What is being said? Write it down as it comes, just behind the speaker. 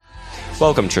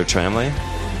Welcome, church family.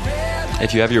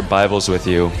 If you have your Bibles with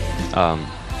you,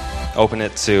 open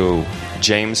it to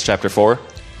James chapter 4.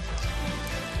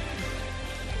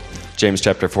 James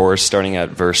chapter 4, starting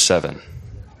at verse 7.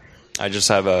 I just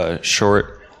have a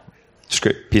short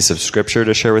piece of scripture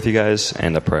to share with you guys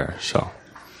and a prayer. So,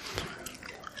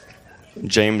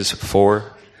 James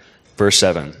 4, verse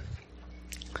 7.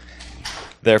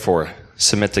 Therefore,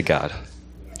 submit to God.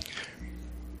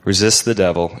 Resist the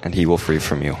devil, and he will flee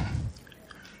from you.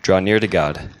 Draw near to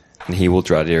God, and he will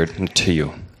draw near to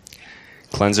you.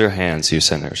 Cleanse your hands, you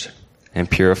sinners, and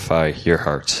purify your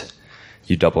hearts,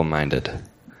 you double-minded.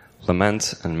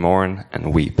 Lament and mourn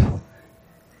and weep.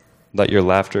 Let your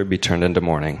laughter be turned into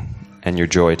mourning, and your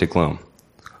joy to gloom.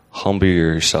 Humble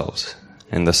yourselves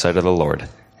in the sight of the Lord,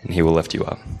 and he will lift you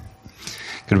up.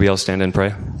 Could we all stand and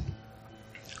pray?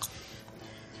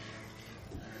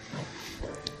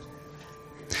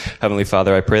 Heavenly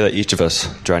Father, I pray that each of us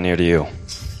draw near to you.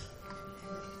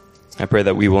 I pray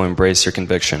that we will embrace your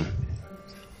conviction,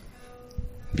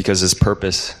 because his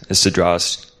purpose is to draw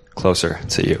us closer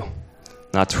to you,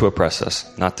 not to oppress us,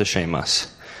 not to shame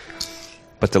us,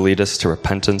 but to lead us to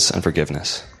repentance and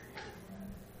forgiveness.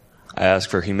 I ask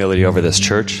for humility over this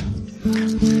church.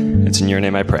 It's in your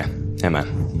name I pray. Amen.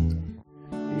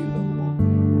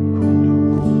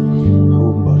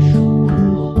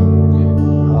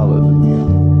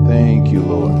 Hallelujah. Thank you,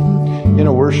 Lord. In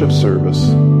a worship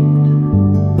service,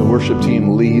 the worship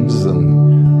team leads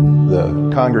and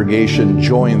the congregation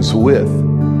joins with.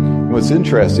 What's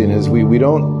interesting is we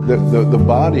don't, the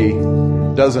body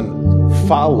doesn't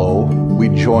follow, we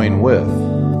join with.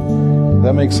 Does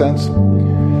that make sense?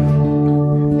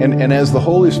 And as the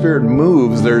Holy Spirit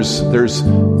moves,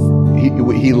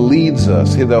 He leads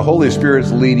us. The Holy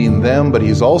Spirit's leading them, but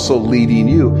He's also leading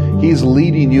you. He's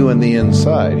leading you in the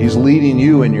inside. He's leading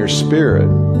you in your spirit.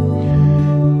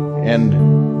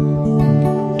 And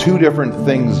two different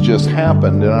things just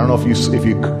happened, and I don't know if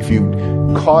you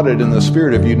caught it in the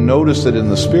spirit, if you noticed it in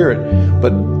the spirit,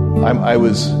 but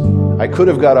I could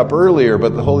have got up earlier,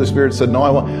 but the Holy Spirit said, no,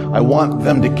 I want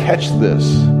them to catch this.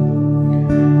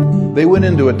 They went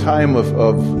into a time of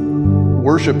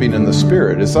worshiping in the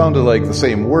Spirit. It sounded like the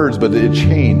same words, but it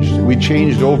changed. We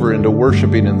changed over into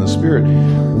worshiping in the Spirit.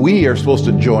 We are supposed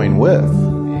to join with.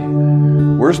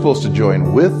 We're supposed to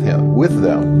join with Him, with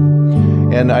them.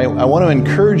 And I want to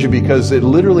encourage you, because it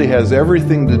literally has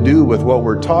everything to do with what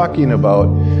we're talking about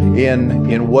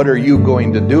in what are you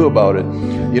going to do about it.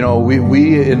 You know,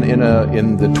 we in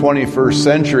the 21st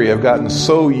century have gotten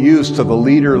so used to the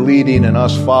leader leading and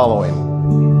us following,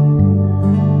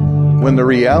 when the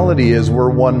reality is we're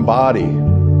one body.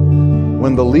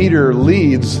 When the leader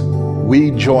leads,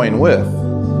 we join with.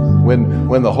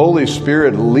 When the Holy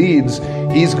Spirit leads,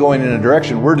 He's going in a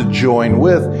direction. We're to join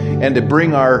with and to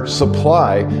bring our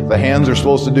supply. The hands are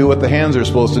supposed to do what the hands are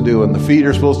supposed to do, and the feet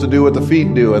are supposed to do what the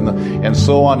feet do, and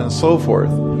so on and so forth.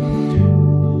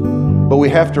 But we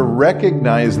have to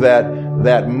recognize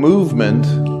that movement,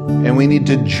 and we need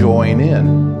to join in.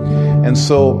 And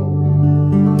so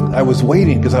I was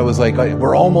waiting, because I was like,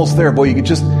 we're almost there. Boy,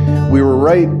 we were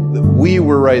right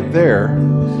there,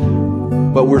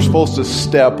 but we're supposed to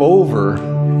step over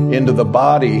into the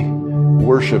body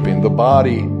worshiping, the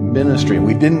body ministry.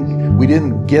 We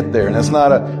didn't get there, and it's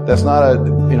not a it's not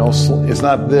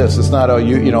this, it's not a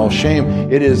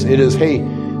shame. It is, hey,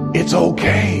 it's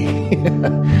okay.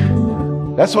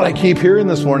 That's what I keep hearing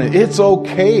this morning. It's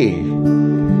okay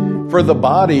for the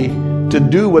body to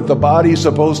do what the body's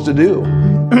supposed to do.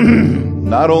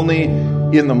 Not only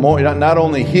not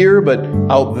only here, but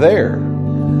out there.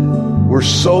 We're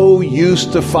so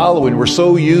used to following. We're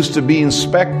so used to being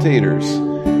spectators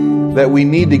that we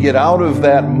need to get out of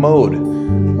that mode.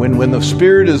 When the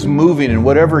Spirit is moving in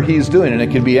whatever He's doing, and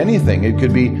it could be anything. It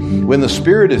could be when the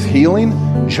Spirit is healing,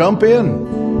 jump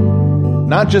in.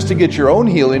 Not just to get your own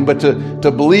healing, but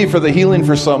to believe for the healing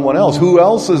for someone else. Who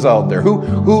else is out there?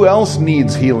 Who else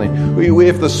needs healing?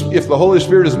 If the Holy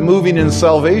Spirit is moving in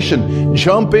salvation,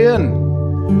 jump in.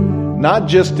 Not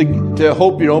just to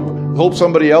hope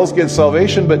somebody else gets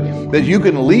salvation, but that you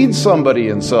can lead somebody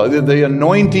in salvation. The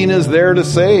anointing is there to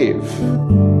save.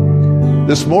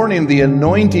 This morning, the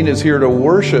anointing is here to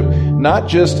worship, not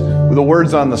just the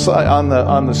words on the side,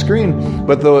 on the screen,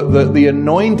 but the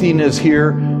anointing is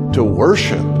here to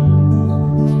worship.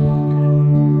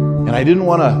 And I don't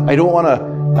want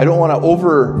to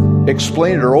over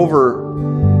explain it or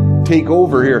take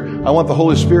over here. I want the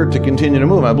Holy Spirit to continue to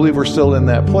move. I believe we're still in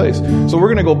that place. So we're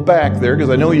going to go back there, because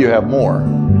I know you have more,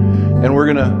 and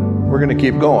we're going to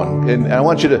keep going. And I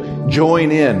want you to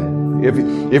join in.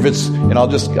 If it's, and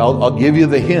I'll give you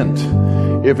the hint.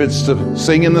 If it's to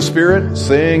sing in the Spirit,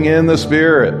 sing in the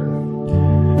Spirit.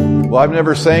 Well, I've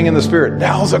never sang in the Spirit.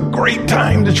 Now's a great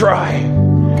time to try.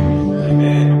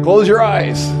 Close your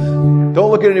eyes. Don't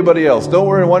look at anybody else. Don't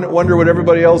wonder what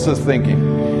everybody else is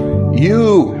thinking.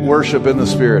 You worship in the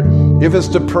Spirit. If it's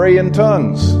to pray in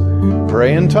tongues,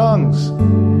 pray in tongues.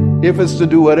 If it's to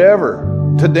do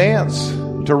whatever, to dance,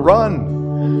 to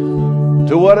run,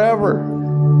 to whatever,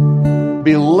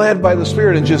 be led by the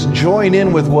Spirit and just join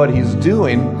in with what He's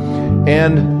doing.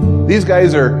 And these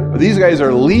guys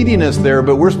are leading us there,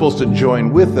 but we're supposed to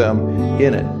join with them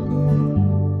in it.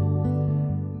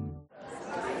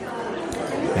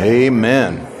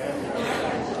 Amen.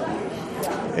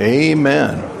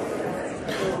 Amen.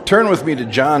 Turn with me to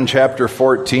John chapter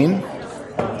 14.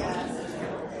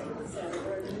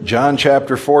 John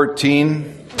chapter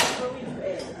 14.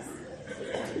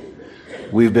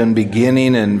 We've been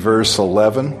beginning in verse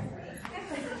 11.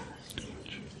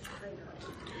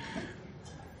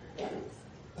 It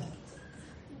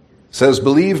says,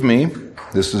 "Believe me,"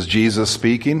 this is Jesus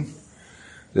speaking.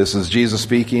 This is Jesus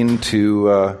speaking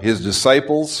to His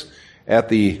disciples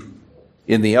in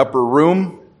the upper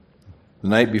room the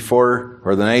night before,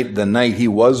 or the night He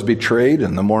was betrayed,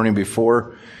 and the morning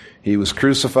before He was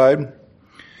crucified.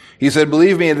 He said,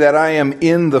 "Believe me that I am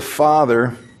in the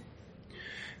Father,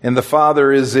 and the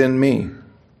Father is in me.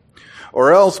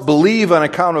 Or else believe on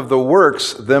account of the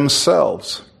works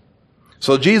themselves."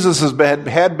 So Jesus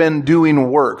had been doing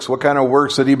works. What kind of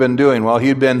works had He been doing? Well,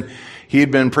 he'd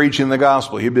been preaching the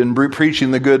gospel. He'd been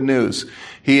preaching the good news.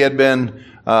 He had been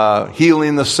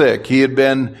healing the sick. He had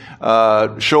been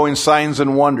showing signs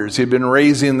and wonders. He had been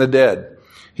raising the dead.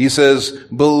 He says,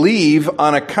 believe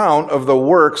on account of the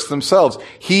works themselves.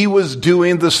 He was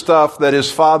doing the stuff that His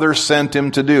Father sent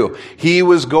Him to do. He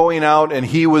was going out and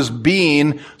He was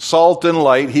being salt and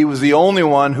light. He was the only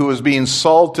one who was being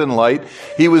salt and light.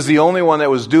 He was the only one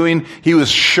that He was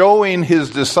showing His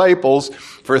disciples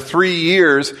for 3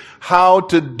 years how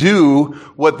to do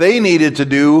what they needed to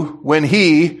do when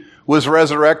He was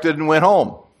resurrected and went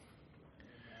home.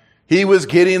 He was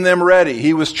getting them ready.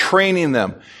 He was training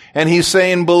them. And He's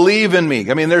saying, believe in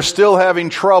me. I mean, they're still having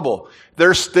trouble.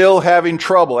 They're still having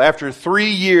trouble. After 3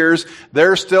 years,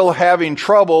 they're still having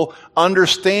trouble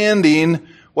understanding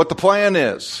what the plan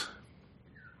is.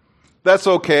 That's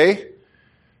okay.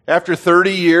 After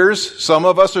 30 years, some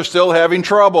of us are still having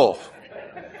trouble.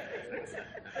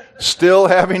 Still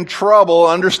having trouble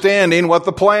understanding what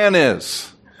the plan is.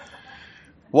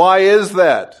 Why is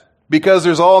that? Because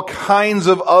there's all kinds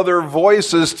of other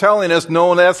voices telling us,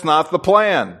 no, that's not the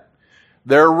plan.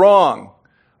 They're wrong.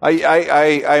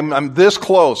 I'm this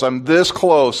close. I'm this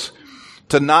close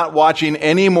to not watching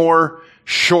any more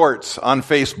shorts on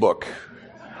Facebook.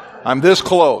 I'm this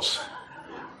close.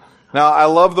 Now, I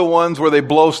love the ones where they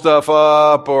blow stuff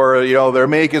up or, they're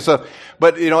making stuff.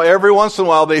 But, every once in a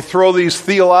while they throw these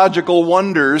theological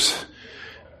wonders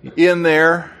in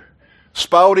there,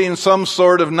 spouting some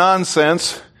sort of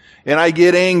nonsense. And I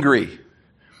get angry.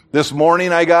 This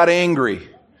morning I got angry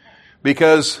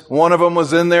because one of them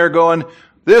was in there going,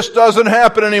 this doesn't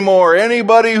happen anymore.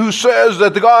 Anybody who says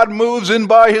that God moves in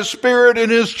by His Spirit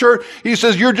in His church, he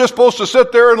says, you're just supposed to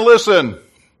sit there and listen.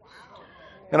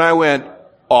 And I went,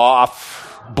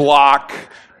 off, block,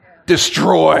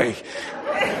 destroy.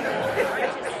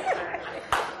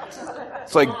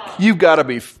 It's like, you've got to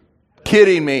be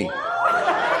kidding me.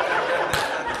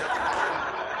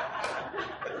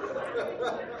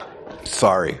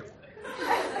 Sorry.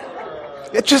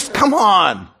 Come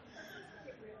on.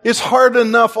 It's hard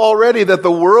enough already that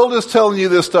the world is telling you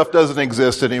this stuff doesn't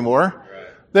exist anymore.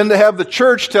 Then to have the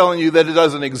church telling you that it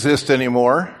doesn't exist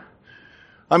anymore.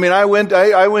 I mean, I went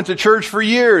to church for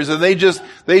years and they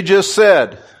just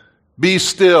said, be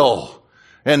still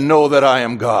and know that I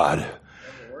am God.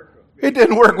 It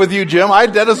didn't work with you, Jim.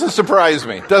 That doesn't surprise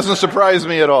me. It doesn't surprise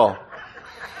me at all.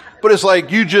 But it's like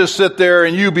you just sit there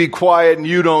and you be quiet and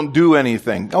you don't do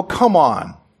anything. Oh, come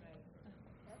on.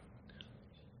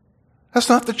 That's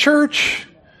not the church.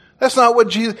 That's not what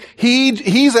Jesus...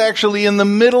 He's actually in the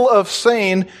middle of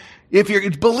saying,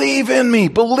 believe in me,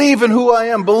 believe in who I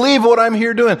am, believe what I'm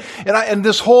here doing. And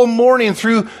this whole morning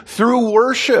through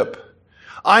worship,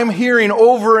 I'm hearing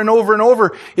over and over and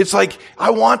over. It's like, I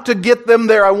want to get them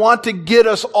there. I want to get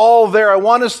us all there.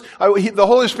 The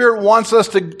Holy Spirit wants us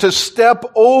to step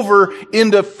over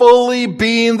into fully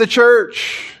being the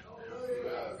church.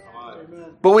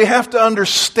 But we have to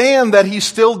understand that He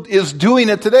still is doing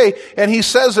it today. And He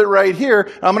says it right here.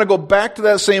 I'm going to go back to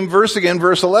that same verse again,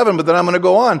 verse 11, but then I'm going to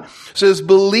go on. It says,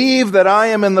 believe that I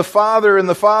am in the Father and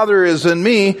the Father is in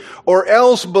me, or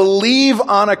else believe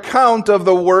on account of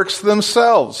the works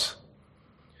themselves.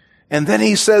 And then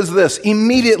he says this.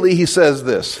 Immediately he says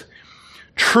this.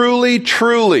 Truly,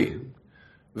 truly,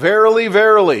 verily,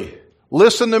 verily.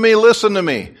 Listen to me, listen to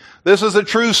me. This is a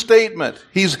true statement.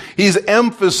 He's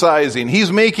emphasizing.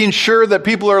 He's making sure that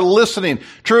people are listening.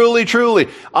 Truly, truly.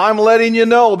 I'm letting you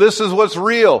know this is what's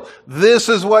real. This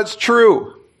is what's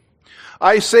true.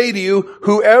 I say to you,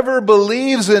 whoever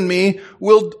believes in me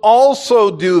will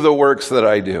also do the works that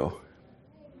I do.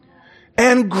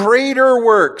 And greater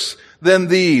works than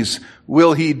these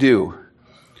will he do,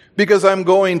 because I'm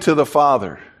going to the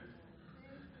Father.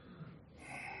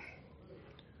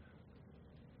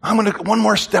 I'm going to one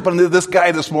more step into this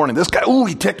guy this morning. This guy,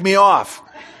 he ticked me off.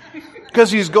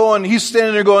 Because he's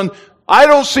standing there going, I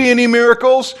don't see any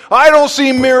miracles. I don't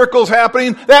see miracles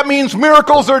happening. That means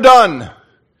miracles are done.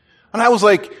 And I was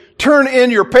like, turn in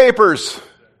your papers.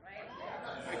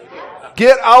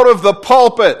 Get out of the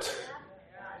pulpit.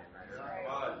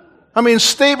 I mean,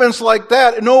 statements like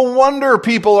that, no wonder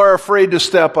people are afraid to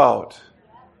step out.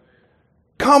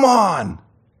 Come on.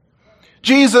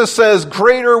 Jesus says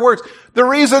greater works. The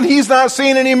reason he's not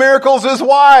seeing any miracles is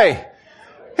why?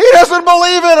 He doesn't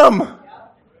believe in them.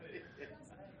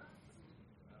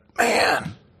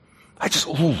 Man, I just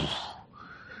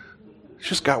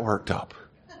got worked up.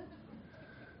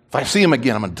 If I see him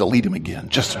again, I'm going to delete him again.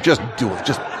 Just do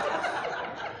it.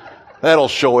 That'll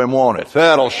show him, won't it?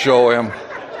 That'll show him.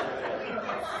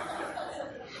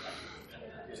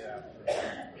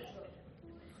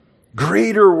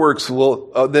 Greater works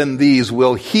than these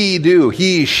will he do.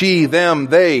 He, she, them,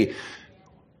 they.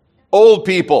 Old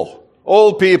people,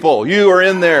 you are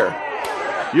in there.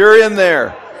 You're in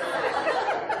there.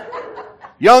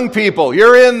 Young people,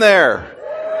 you're in there.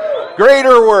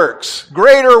 Greater works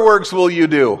will you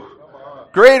do.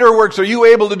 Greater works are you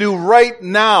able to do right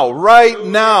now, right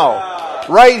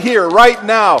here, right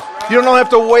now. You don't have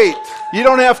to wait. You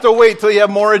don't have to wait till you have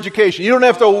more education. You don't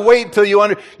have to wait till you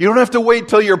don't have to wait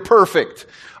till you're perfect.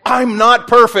 I'm not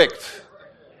perfect.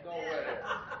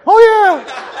 Oh yeah.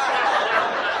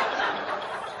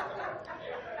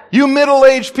 You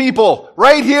middle-aged people,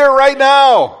 right here, right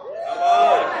now.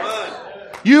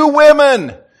 You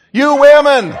women.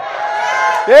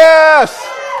 Yes.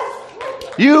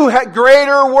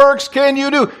 Greater works can you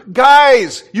do.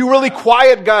 Guys, you really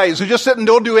quiet guys who just sit and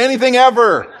don't do anything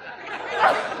ever.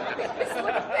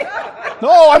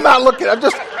 No, I'm not looking.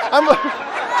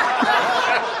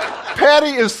 Patty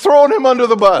is throwing him under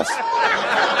the bus.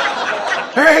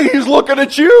 Hey, he's looking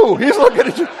at you.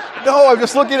 No, I'm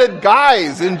just looking at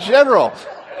guys in general.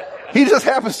 He just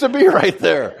happens to be right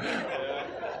there.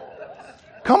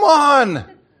 Come on.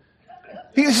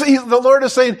 The Lord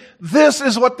is saying, this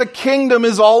is what the kingdom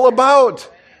is all about.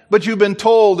 But you've been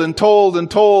told,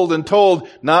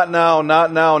 not now,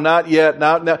 not yet,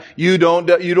 not now. You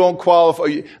don't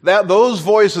qualify. Those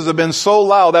voices have been so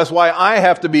loud. That's why I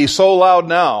have to be so loud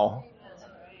now.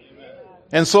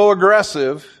 And so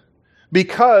aggressive,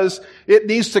 because it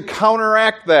needs to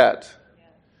counteract that.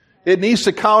 It needs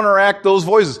to counteract those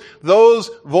voices. Those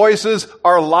voices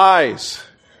are lies.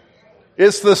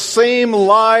 It's the same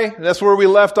lie. That's where we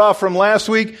left off from last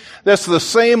week. That's the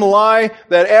same lie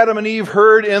that Adam and Eve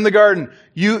heard in the garden.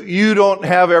 You don't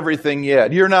have everything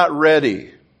yet. You're not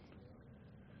ready.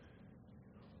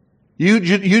 You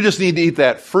just need to eat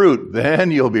that fruit.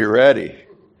 Then you'll be ready.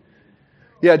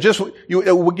 Yeah,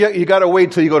 you got to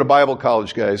wait till you go to Bible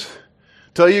college, guys.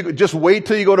 Just wait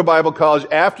till you go to Bible college.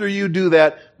 After you do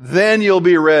that, then you'll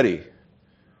be ready.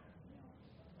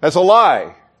 That's a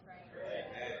lie.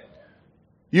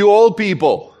 You old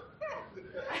people,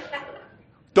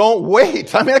 don't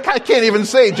wait. I mean, I can't even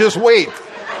say just wait.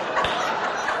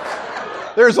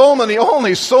 There's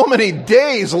only so many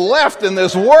days left in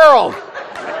this world.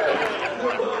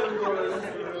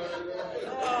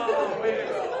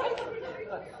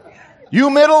 You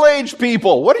middle-aged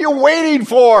people, what are you waiting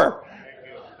for?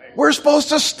 We're supposed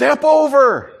to step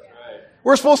over.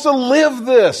 We're supposed to live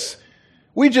this.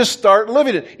 We just start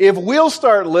living it. If we'll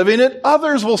start living it,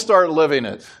 others will start living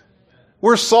it.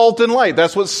 We're salt and light.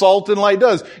 That's what salt and light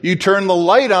does. You turn the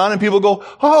light on and people go,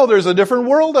 oh, there's a different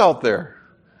world out there.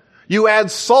 You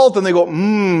add salt and they go,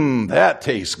 that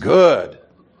tastes good.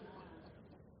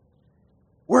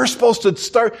 We're supposed to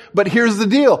start, but here's the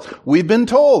deal. We've been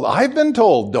told, I've been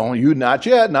told, not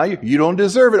yet. Now you don't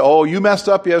deserve it. Oh, you messed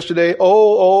up yesterday. There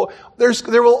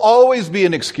will always be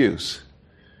an excuse.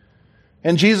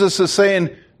 And Jesus is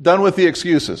saying, done with the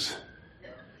excuses.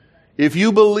 If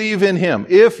you believe in Him,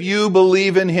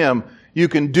 you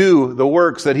can do the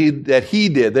works that He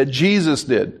did, that Jesus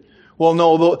did. Well,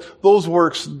 no, those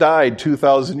works died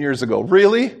 2,000 years ago.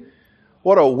 Really?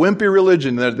 What a wimpy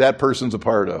religion that person's a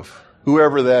part of.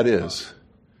 Whoever that is.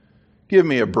 Give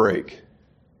me a break.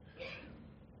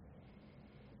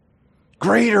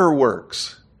 Greater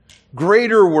works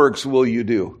will you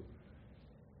do.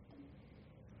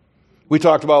 We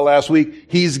talked about last week,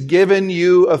 He's given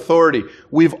you authority.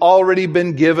 We've already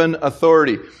been given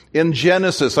authority. In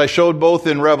Genesis, I showed both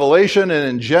in Revelation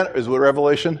and is it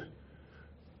Revelation?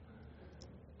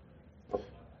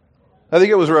 I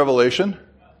think it was Revelation.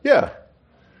 Yeah.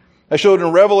 I showed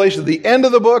in Revelation the end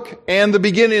of the book and the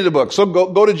beginning of the book. So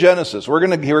go to Genesis. We're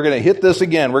gonna hit this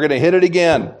again. We're gonna hit it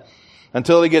again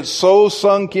until it gets so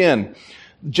sunk in.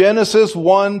 Genesis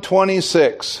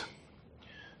 1:26.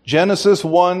 Genesis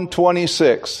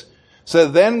 1:26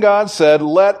 said, Then God said,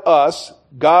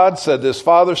 God said this,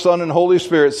 Father, Son, and Holy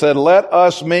Spirit said, let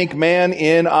us make man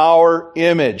in our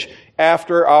image,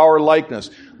 after our likeness.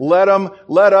 Let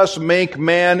us make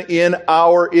man in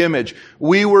our image.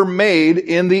 We were made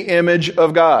in the image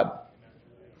of God.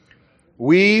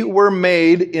 We were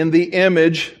made in the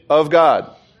image of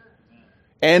God.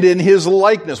 And in His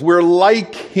likeness. We're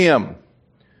like Him.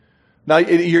 Now,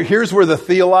 here's where the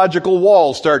theological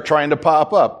walls start trying to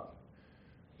pop up.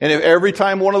 And if every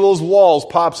time one of those walls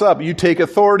pops up, you take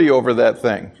authority over that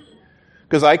thing.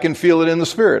 Because I can feel it in the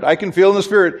Spirit. I can feel in the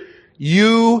Spirit,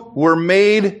 you were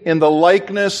made in the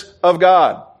likeness of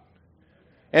God.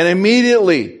 And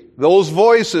immediately, those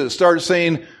voices start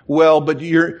saying, well, but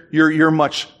you're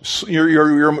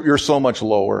so much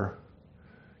lower.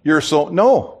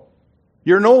 No,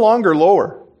 you're no longer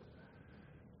lower.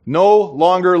 No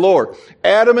longer lower.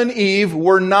 Adam and Eve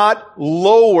were not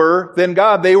lower than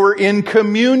God. They were in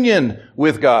communion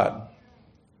with God.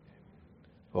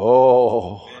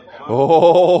 Oh.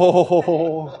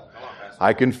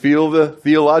 I can feel the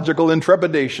theological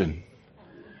intrepidation.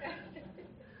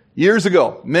 Years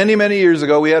ago, many years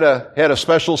ago, we had a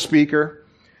special speaker,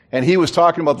 and he was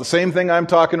talking about the same thing I'm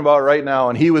talking about right now,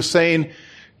 and he was saying,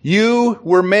 you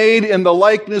were made in the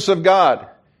likeness of God.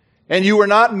 And you were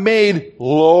not made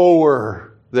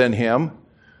lower than Him.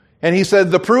 And he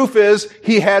said the proof is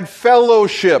He had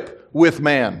fellowship with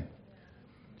man.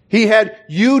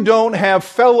 You don't have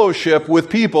fellowship with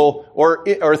people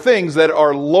or things that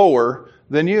are lower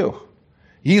than you.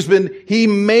 He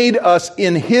made us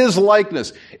in His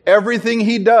likeness. Everything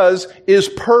He does is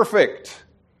perfect.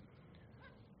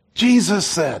 Jesus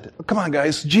said, come on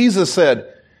guys, Jesus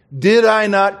said, did I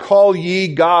not call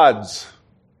ye gods?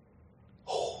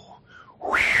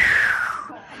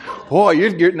 Boy,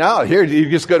 you're now here. You're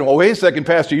just going, well, wait a second,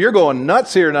 Pastor. You're going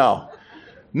nuts here now.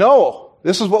 No,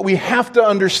 this is what we have to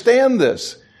understand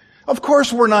this. Of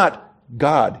course we're not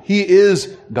God. He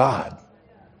is God.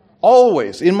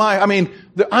 Always.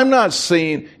 I'm not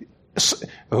saying,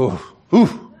 here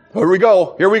we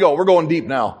go. We're going deep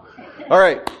now. All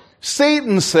right.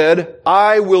 Satan said,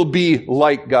 I will be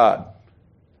like God.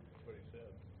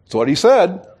 That's what he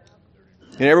said.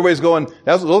 And everybody's going,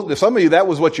 some of you, that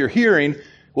was what you're hearing.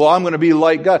 Well, I'm going to be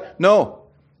like God. No,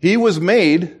 He was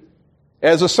made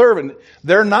as a servant.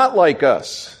 They're not like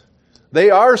us. They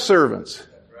are servants.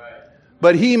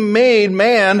 But He made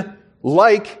man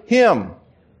like Him.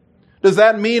 Does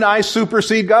that mean I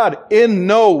supersede God? In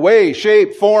no way,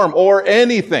 shape, form, or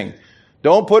anything.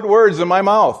 Don't put words in my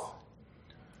mouth.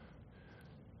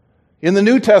 In the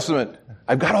New Testament,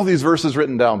 I've got all these verses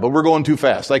written down, but we're going too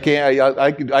fast. I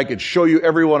could show you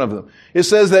every one of them. It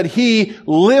says that He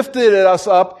lifted us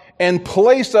up and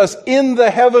placed us in the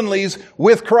heavenlies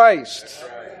with Christ.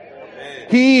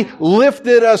 He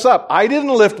lifted us up. I didn't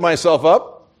lift myself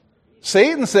up.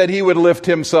 Satan said he would lift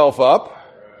himself up.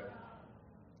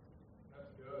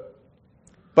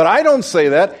 But I don't say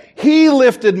that. He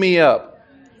lifted me up.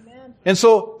 And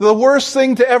so the worst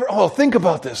thing to ever, think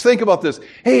about this.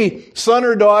 Hey, son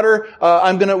or daughter,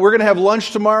 we're gonna have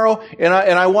lunch tomorrow, and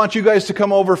I want you guys to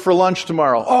come over for lunch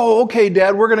tomorrow. Oh, okay,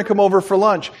 Dad, we're gonna come over for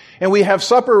lunch. And we have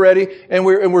supper ready, and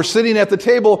we're sitting at the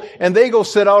table, and they go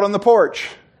sit out on the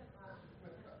porch.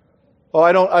 Oh,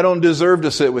 I don't deserve to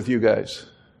sit with you guys,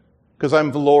 because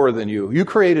I'm lower than you. You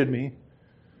created me.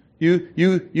 You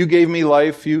gave me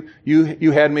life.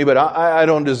 You had me, but I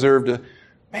don't deserve to.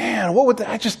 Man, what would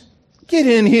that? Get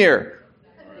in here.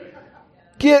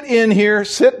 Get in here,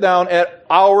 sit down at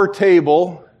our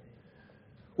table.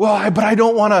 Well, but I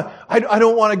don't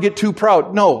want to get too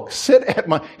proud. No, sit at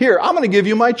here, I'm going to give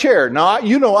you my chair. Now, I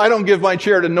don't give my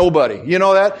chair to nobody. You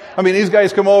know that? These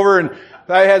guys come over, and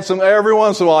I had every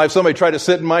once in a while I have somebody try to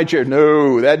sit in my chair.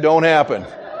 No, that don't happen.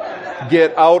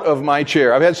 Get out of my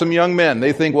chair. I've had some young men,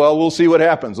 they think, well, we'll see what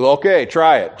happens. Well, okay,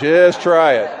 try it. Just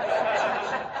try it.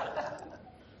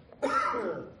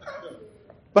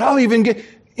 But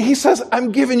he says,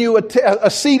 I'm giving you a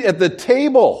seat at the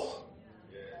table.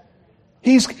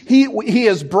 He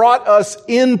has brought us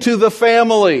into the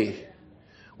family.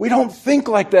 We don't think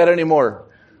like that anymore.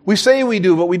 We say we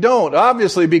do, but we don't,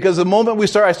 obviously, because the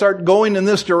moment I start going in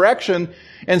this direction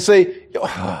and say,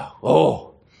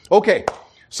 oh, okay.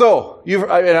 So,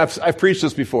 I've preached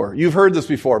this before. You've heard this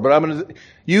before, but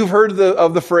you've heard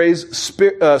of the phrase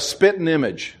spit and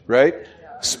image, right? Yeah.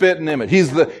 Spit and image.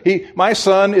 My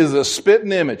son is a spit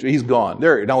and image. He's gone.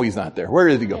 No, he's not there. Where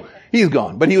did he go? He's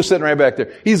gone, but he was sitting right back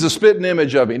there. He's the spit and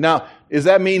image of me. Now, does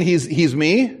that mean he's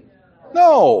me?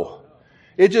 No.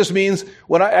 It just means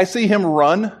when I see him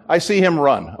run,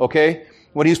 okay?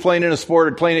 When he's playing in a sport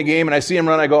or playing a game and I see him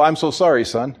run, I go, I'm so sorry,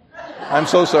 son. I'm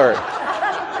so sorry.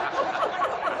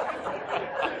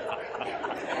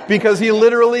 Because he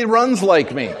literally runs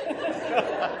like me.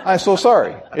 I'm so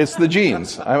sorry. It's the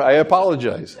genes. I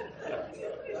apologize.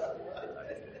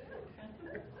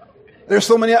 There's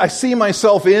so many, I see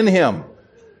myself in him.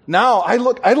 Now, I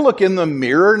look in the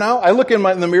mirror now. I look in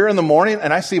the mirror in the morning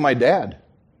and I see my dad.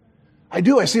 I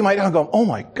do. I see my dad going, oh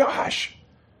my gosh.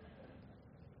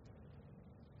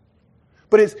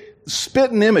 But it's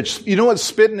spit and image. You know what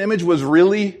spit and image was?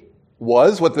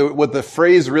 What the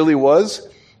phrase really was?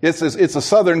 It's a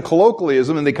Southern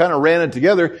colloquialism, and they kind of ran it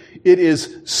together. It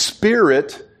is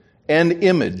spirit and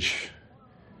image.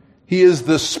 He is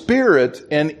the spirit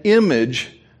and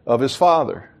image of his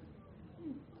Father.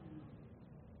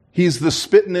 He's the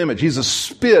spit and image. He's a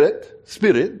spirit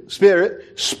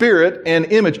and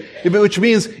image. Which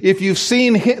means if you've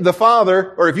seen the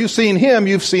Father, or if you've seen him,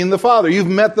 you've seen the Father. You've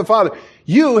met the Father.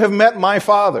 You have met my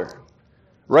Father.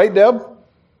 Right, Deb?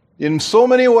 In so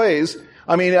many ways.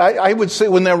 I mean, I would say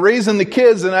when they're raising the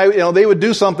kids and they would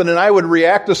do something and I would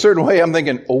react a certain way, I'm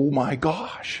thinking, oh my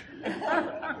gosh.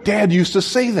 Dad used to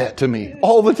say that to me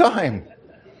all the time.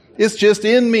 It's just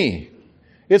in me.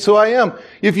 It's who I am.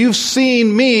 If you've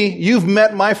seen me, you've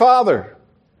met my Father.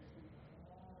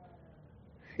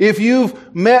 If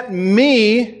you've met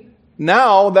me,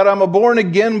 now that I'm a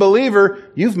born-again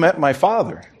believer, you've met my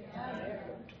Father.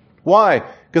 Why?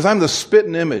 Because I'm the spit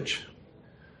and image.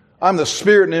 I'm the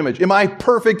spirit and image. Am I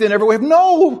perfect in every way?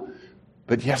 No.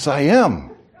 But yes, I am.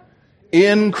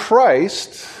 In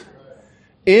Christ,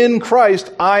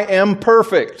 I am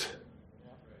perfect.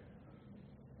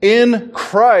 In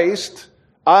Christ,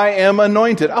 I am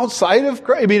anointed. Outside of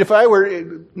Christ,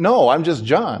 I'm just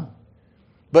John.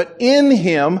 But in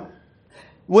him,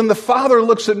 when the Father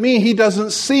looks at me, he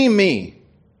doesn't see me.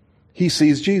 He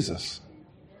sees Jesus.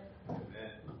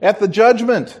 At the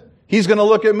judgment, he's going to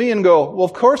look at me and go, well,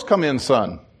 of course come in,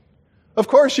 son. Of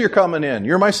course you're coming in.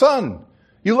 You're my son.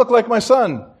 You look like my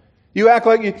son. You act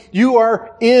like you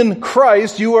are in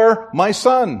Christ. You are my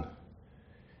son.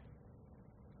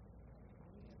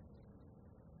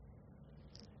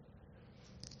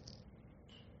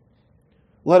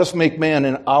 Let us make man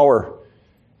in our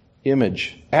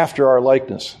image, after our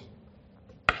likeness.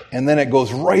 And then it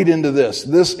goes right into this.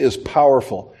 This is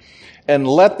powerful. And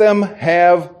let them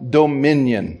have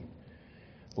dominion.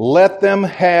 Let them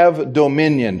have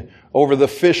dominion over the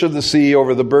fish of the sea,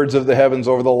 over the birds of the heavens,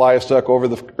 over the livestock, over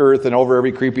the earth, and over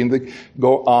every creeping thing.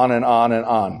 Go on and on and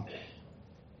on.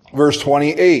 Verse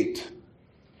 28.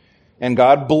 And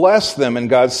God blessed them, and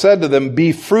God said to them,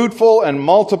 be fruitful and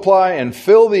multiply and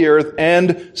fill the earth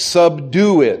and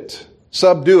subdue it.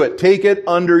 Subdue it. Take it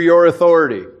under your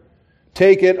authority.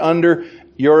 Take it under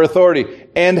your authority.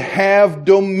 And have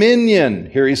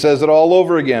dominion. Here he says it all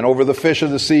over again. Over the fish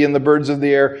of the sea and the birds of the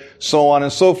air, so on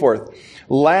and so forth.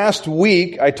 Last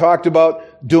week, I talked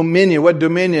about dominion. What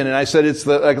dominion? And I said it's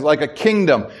like a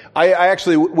kingdom. I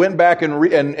actually went back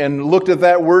and looked at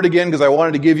that word again because I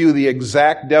wanted to give you the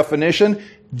exact definition.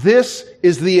 This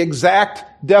is the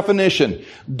exact definition.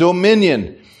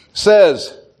 Dominion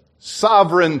says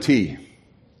sovereignty.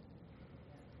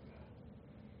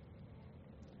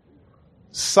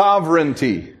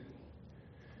 Sovereignty.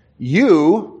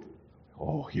 Here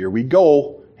we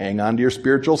go. Hang on to your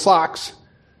spiritual socks.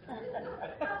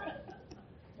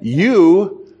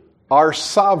 You are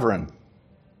sovereign.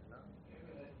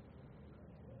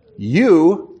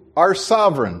 You are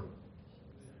sovereign.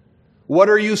 What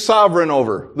are you sovereign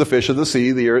over? The fish of the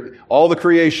sea, the earth, all the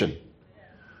creation.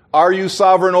 Are you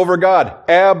sovereign over God?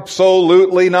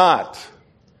 Absolutely not.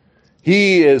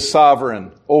 He is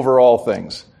sovereign over all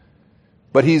things.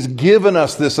 But He's given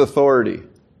us this authority.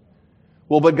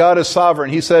 Well, but God is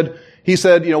sovereign. He said,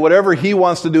 whatever He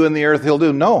wants to do in the earth, He'll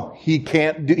do. No,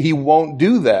 He won't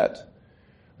do that.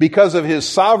 Because of His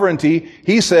sovereignty,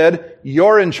 He said,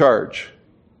 you're in charge.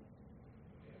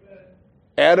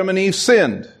 Adam and Eve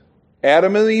sinned.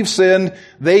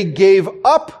 They gave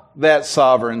up that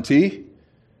sovereignty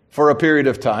for a period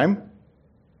of time.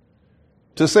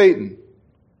 to Satan.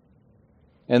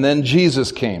 And then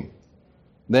Jesus came.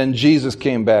 Then Jesus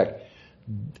came back.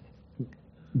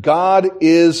 God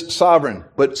is sovereign,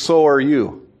 but so are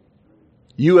you.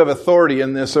 You have authority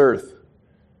in this earth.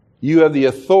 You have the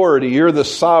authority. You're the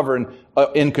sovereign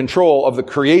in control of the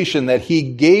creation that He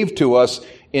gave to us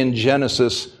in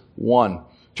Genesis 1.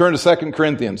 Turn to 2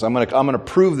 Corinthians. I'm going to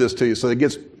prove this to you so it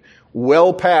gets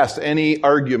well past any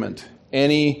argument,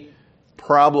 any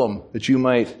problem that you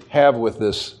might have with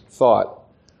this thought.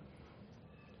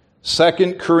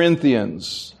 2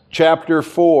 Corinthians chapter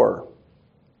 4,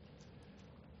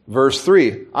 verse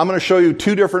 3. I'm going to show you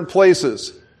two different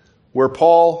places where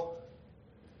Paul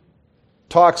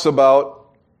talks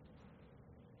about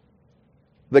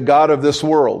the God of this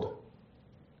world.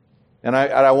 And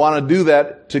I want to do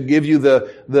that to give you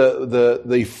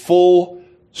the full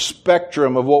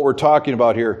spectrum of what we're talking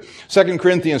about here. 2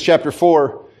 Corinthians chapter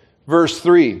 4, verse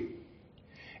 3.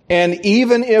 And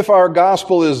even if our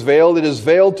gospel is veiled, it is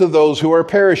veiled to those who are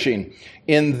perishing.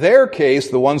 In their case,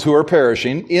 the ones who are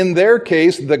perishing, in their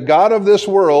case, the God of this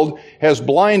world has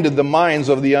blinded the minds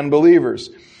of the unbelievers.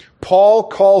 Paul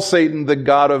calls Satan the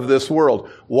God of this world.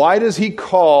 Why does he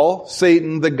call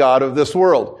Satan the God of this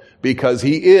world? Because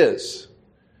he is.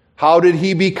 How did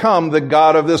he become the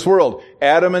God of this world?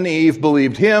 Adam and Eve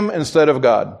believed him instead of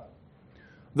God.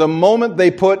 The moment they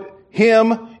put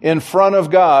him in front of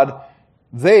God,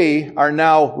 they are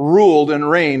now ruled and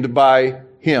reigned by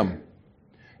him.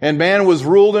 And man was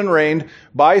ruled and reigned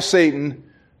by Satan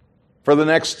for the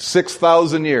next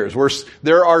 6,000 years.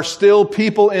 There are still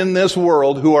people in this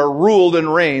world who are ruled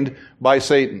and reigned by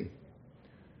Satan.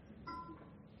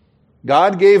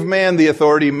 God gave man the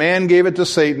authority, man gave it to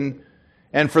Satan,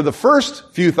 and for the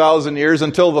first few thousand years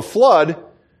until the flood,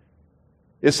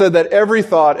 it said that every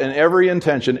thought and every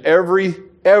intention,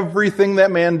 everything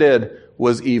that man did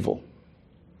was evil.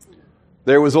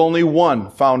 There was only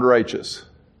one found righteous,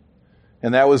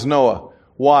 and that was Noah.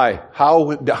 Why?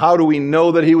 How do we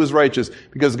know that he was righteous?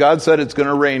 Because God said it's going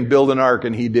to rain, build an ark,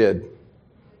 and he did.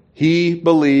 He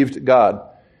believed God.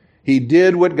 He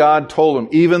did what God told him,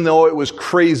 even though it was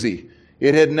crazy.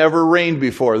 It had never rained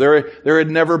before. There had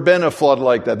never been a flood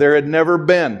like that. There had never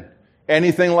been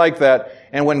anything like that.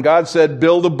 And when God said,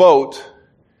 build a boat,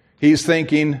 he's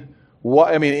thinking,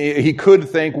 he could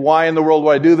think, why in the world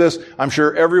would I do this? I'm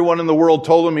sure everyone in the world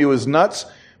told him he was nuts,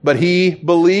 but he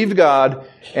believed God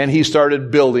and he started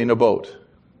building a boat.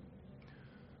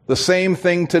 The same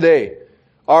thing today.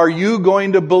 Are you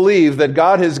going to believe that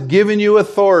God has given you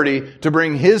authority to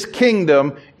bring His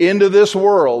kingdom into this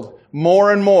world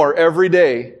more and more every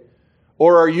day?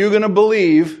 Or are you going to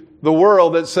believe the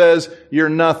world that says you're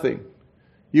nothing?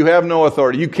 You have no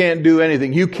authority. You can't do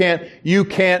anything. You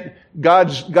can't,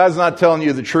 God's not telling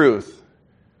you the truth.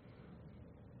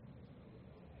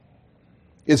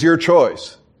 It's your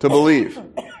choice to believe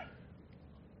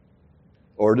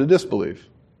or to disbelieve.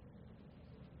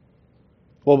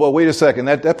 Well, but wait a second.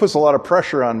 That puts a lot of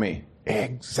pressure on me.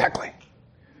 Exactly.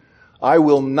 I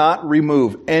will not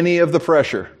remove any of the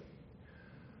pressure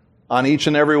on each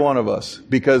and every one of us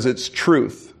because it's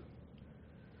truth.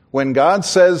 When God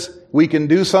says we can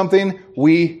do something,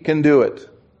 we can do it.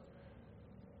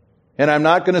 And I'm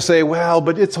not going to say, well,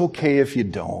 but it's okay if you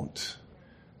don't.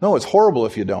 No, it's horrible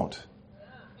if you don't.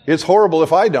 It's horrible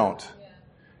if I don't.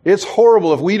 It's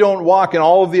horrible if we don't walk in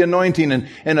all of the anointing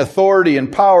and authority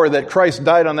and power that Christ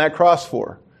died on that cross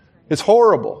for. It's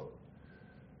horrible.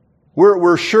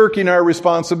 We're shirking our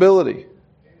responsibility.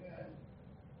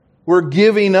 We're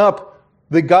giving up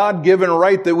the God-given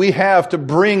right that we have to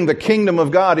bring the kingdom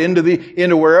of God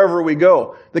into wherever we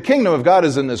go. The kingdom of God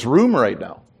is in this room right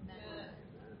now.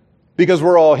 Because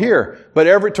we're all here.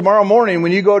 But tomorrow morning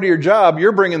when you go to your job,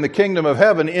 you're bringing the kingdom of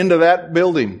heaven into that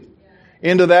building,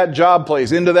 into that job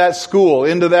place, into that school,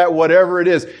 into that whatever it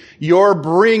is. You're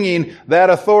bringing that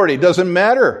authority. Doesn't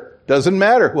matter.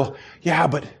 Well, yeah,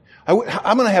 but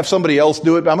I'm going to have somebody else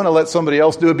do it. I'm going to let somebody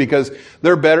else do it because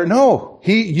they're better. No,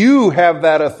 you have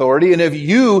that authority. And if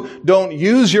you don't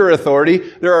use your authority,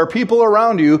 there are people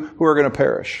around you who are going to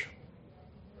perish.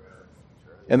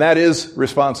 And that is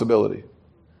responsibility.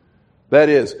 That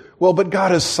is, well, but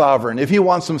God is sovereign. If He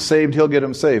wants them saved, He'll get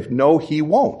them saved. No, He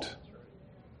won't.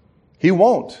 He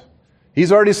won't.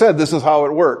 He's already said this is how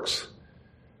it works.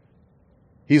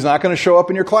 He's not going to show up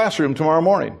in your classroom tomorrow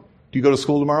morning. Do you go to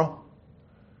school tomorrow?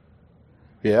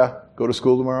 Yeah, go to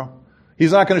school tomorrow.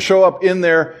 He's not going to show up in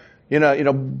there in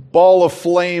a ball of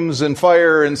flames and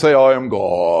fire and say, I am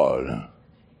God.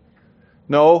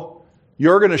 No,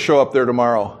 you're going to show up there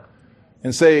tomorrow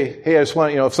and say, hey, I just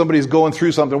want, if somebody's going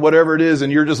through something, whatever it is,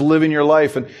 and you're just living your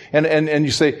life, and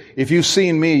you say, if you've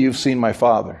seen me, you've seen my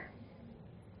Father.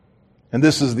 And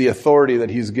this is the authority that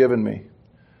He's given me.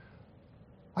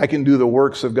 I can do the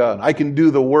works of God. I can do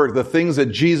the things that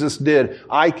Jesus did.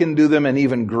 I can do them and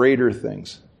even greater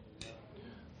things.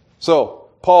 So,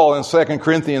 Paul in 2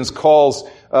 Corinthians calls Satan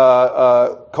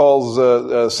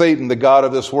the god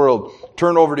of this world.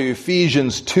 Turn over to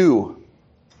Ephesians 2.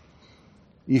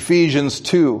 Ephesians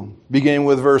 2, beginning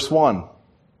with verse 1.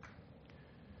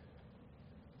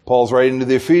 Paul's writing to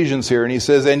the Ephesians here, and he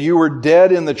says, "And you were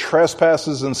dead in the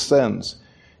trespasses and sins.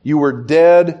 You were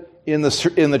dead in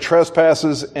the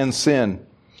trespasses and sin,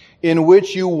 in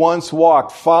which you once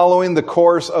walked, following the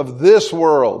course of this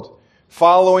world,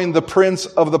 following the prince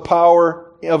of the power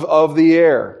of the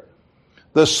air,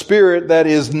 the spirit that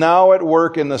is now at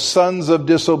work in the sons of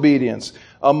disobedience,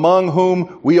 among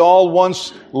whom we all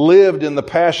once lived in the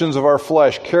passions of our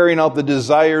flesh, carrying out the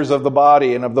desires of the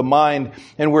body and of the mind,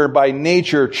 and were by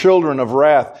nature children of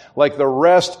wrath, like the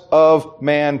rest of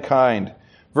mankind."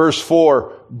 Verse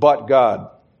 4, But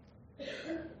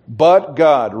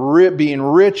God, being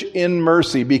rich in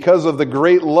mercy, because of the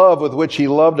great love with which He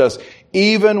loved us,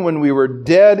 even when we were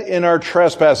dead in our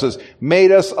trespasses,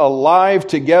 made us alive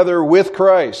together with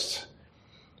Christ.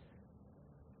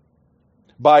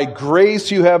 By grace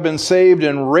you have been saved,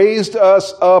 and raised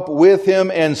us up with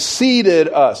Him and seated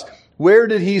us. Where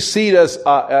did He seat us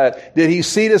at? Did He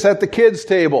seat us at the kids'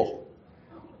 table?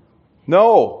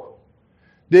 No.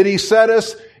 Did He set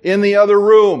us in the other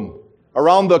room,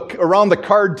 around the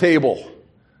card table?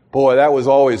 Boy, that was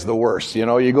always the worst. You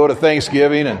know, you go to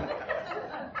Thanksgiving and,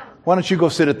 why don't you go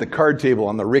sit at the card table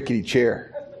on the rickety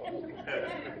chair?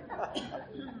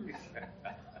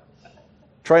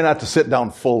 Try not to sit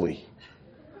down fully.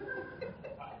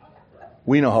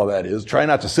 We know how that is. Try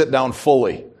not to sit down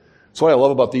fully. That's what I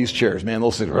love about these chairs, man.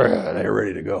 They'll sit, they're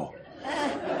ready to go.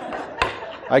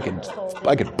 I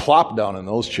could plop down in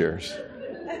those chairs.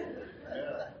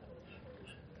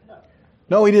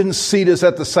 No, He didn't seat us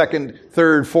at the second,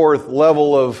 third, fourth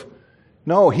level of...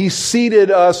 No, He seated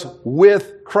us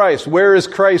with Christ. Where is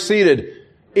Christ seated?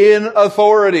 In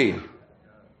authority.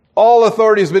 All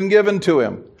authority has been given to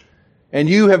Him. And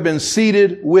you have been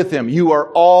seated with Him. You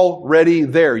are already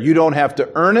there. You don't have to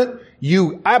earn it.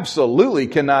 You absolutely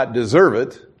cannot deserve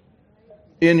it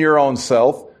in your own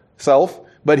self.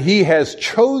 But He has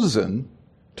chosen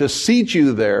to seat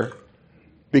you there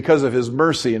because of His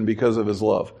mercy and because of His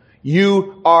love.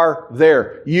 You are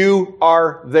there. You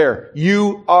are there.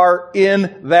 You are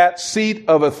in that seat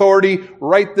of authority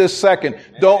right this second.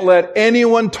 Don't let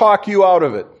anyone talk you out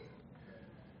of it.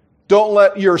 Don't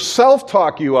let yourself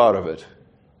talk you out of it.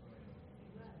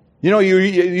 You know,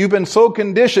 you've been so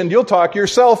conditioned, you'll talk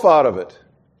yourself out of it.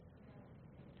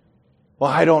 Well,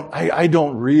 I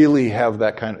don't really have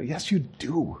that kind of... Yes, you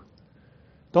do.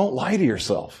 Don't lie to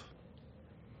yourself.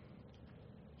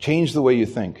 Change the way you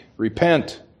think.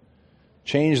 Repent.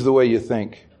 Change the way you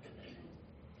think.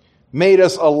 Made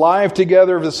us alive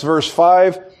together, this is verse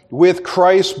 5, with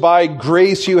Christ. By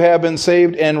grace you have been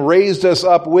saved, and raised us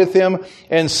up with Him,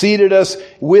 and seated us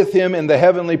with Him in the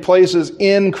heavenly places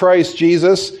in Christ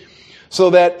Jesus,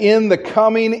 so that in the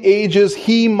coming ages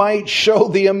He might show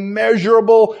the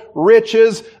immeasurable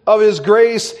riches of His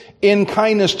grace in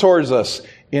kindness towards us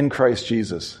in Christ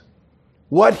Jesus.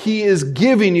 What He is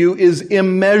giving you is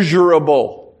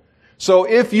immeasurable. So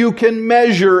if you can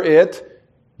measure it,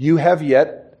 you have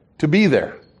yet to be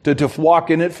there, to walk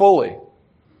in it fully.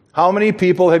 How many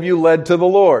people have you led to the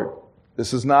Lord?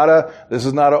 This is not a,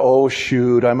 oh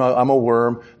shoot, I'm a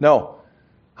worm. No.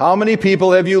 How many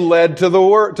people have you led to the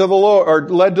Lord, or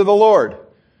led to the Lord?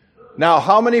 Now,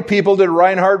 how many people did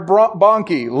Reinhard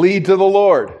Bonnke lead to the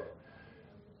Lord?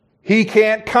 He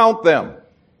can't count them.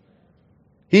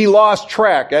 He lost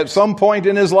track. At some point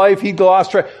in his life, he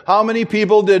lost track. How many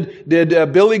people did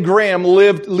Billy Graham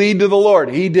lead to the Lord?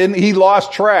 He didn't. He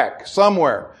lost track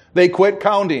somewhere. They quit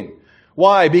counting.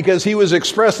 Why? Because he was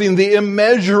expressing the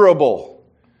immeasurable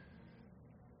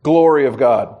glory of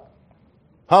God.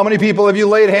 How many people have you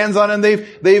laid hands on and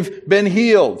they've been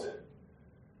healed?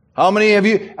 How many have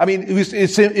you? I mean,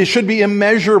 it should be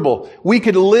immeasurable. We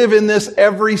could live in this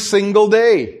every single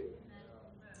day.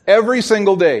 Every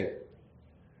single day.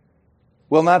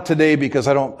 Well, not today because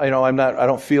I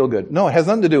don't feel good. No, it has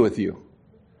nothing to do with you.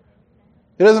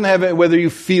 It doesn't have whether you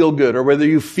feel good or whether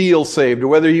you feel saved or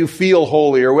whether you feel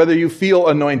holy or whether you feel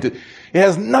anointed. It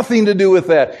has nothing to do with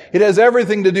that. It has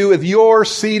everything to do with you're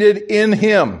seated in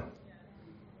Him.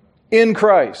 In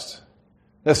Christ.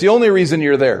 That's the only reason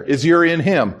you're there, is you're in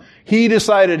Him. He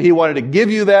decided He wanted to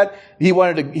give you that. He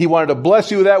wanted to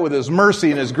bless you with that with His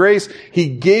mercy and His grace. He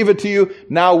gave it to you.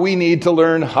 Now we need to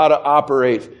learn how to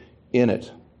operate in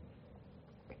it.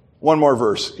 One more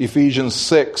verse, Ephesians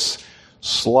 6,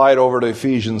 slide over to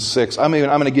Ephesians 6. I'm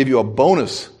going to give you a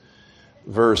bonus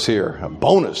verse here. A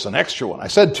bonus, an extra one. I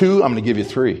said 2, I'm going to give you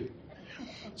 3.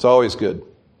 It's always good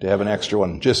to have an extra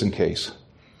one, just in case.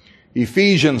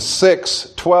 Ephesians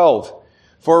 6:12.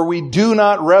 For we do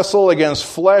not wrestle against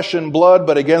flesh and blood,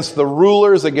 but against the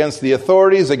rulers, against the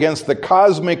authorities, against the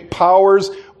cosmic powers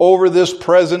over this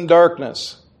present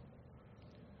darkness.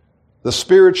 The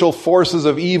spiritual forces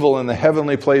of evil in the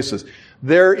heavenly places.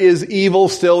 There is evil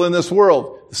still in this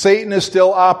world. Satan is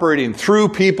still operating through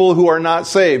people who are not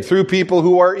saved, through people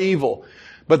who are evil.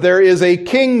 But there is a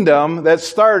kingdom that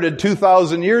started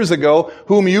 2,000 years ago,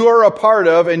 whom you are a part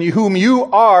of, and whom you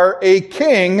are a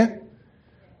king.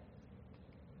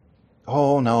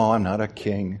 Oh no, I'm not a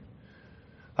king.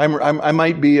 I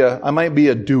might be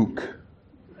a duke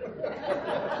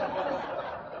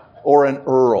or an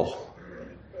earl.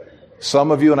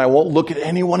 Some of you, and I won't look at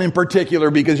anyone in particular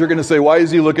because you're going to say, why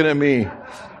is he looking at me?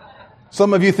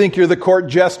 Some of you think you're the court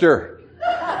jester.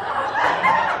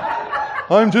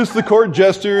 I'm just the court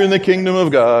jester in the kingdom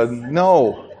of God.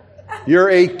 No. You're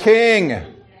a king.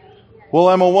 Well,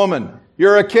 I'm a woman.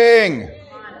 You're a king.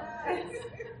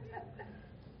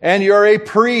 And you're a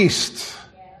priest.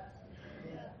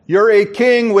 You're a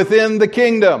king within the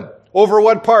kingdom. Over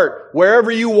what part?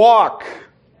 Wherever you walk.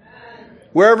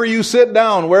 Wherever you sit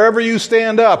down. Wherever you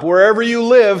stand up. Wherever you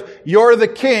live. You're the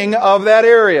king of that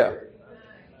area.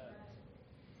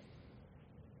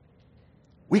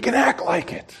 We can act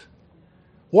like it.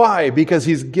 Why? Because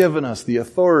He's given us the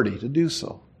authority to do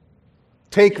so.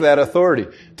 Take that authority.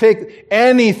 Take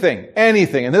anything. And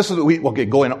this is,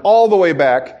 going all the way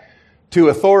back to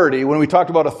authority. When we talked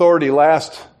about authority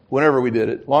whenever we did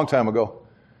it, long time ago.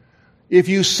 If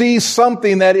you see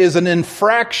something that is an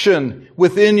infraction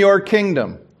within your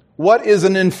kingdom, what is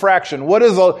an infraction? What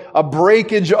is a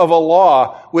breakage of a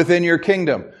law within your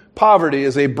kingdom? Poverty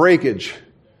is a breakage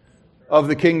of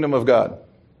the kingdom of God.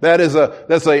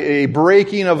 That's a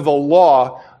breaking of the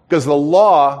law, because the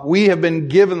law, we have been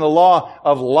given the law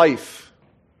of life.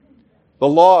 The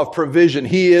law of provision.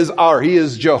 He is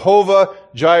Jehovah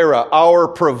Jireh, our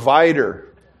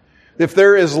provider. If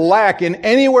there is lack in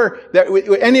anywhere that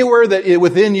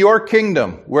within your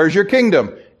kingdom, where's your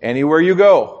kingdom? Anywhere you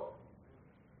go.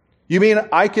 You mean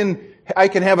I can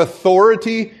have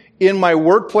authority in my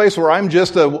workplace where I'm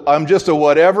just a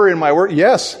whatever in my work?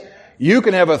 Yes. You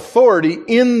can have authority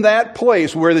in that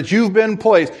place where that you've been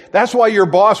placed. That's why your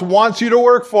boss wants you to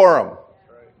work for him.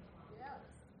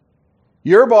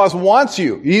 Your boss wants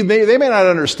you. They may not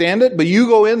understand it, but you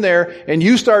go in there and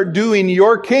you start doing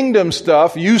your kingdom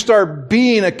stuff. You start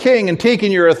being a king and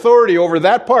taking your authority over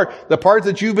that part, the part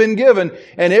that you've been given,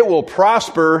 and it will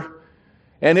prosper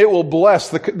and it will bless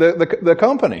the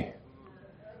company.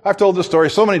 I've told this story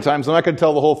so many times, I'm not going to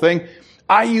tell the whole thing.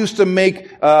 I used to make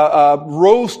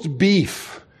roast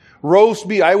beef.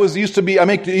 I used to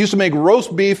make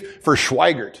roast beef for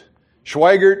Schweigert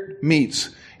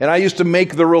Meats. And I used to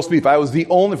make the roast beef.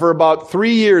 For about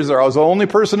 3 years there, I was the only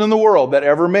person in the world that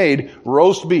ever made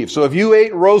roast beef. So if you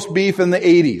ate roast beef in the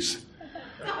 80s,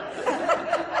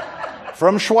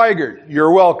 from Schweigert,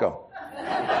 you're welcome.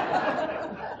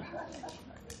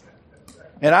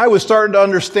 And I was starting to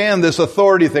understand this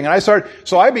authority thing.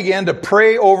 So I began to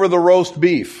pray over the roast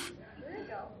beef.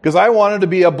 Because I wanted to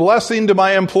be a blessing to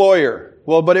my employer.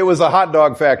 Well, but it was a hot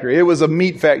dog factory. It was a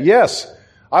meat factory. Yes.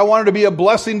 I wanted to be a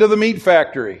blessing to the meat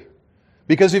factory.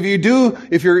 Because if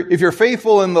you're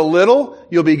faithful in the little,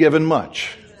 you'll be given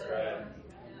much.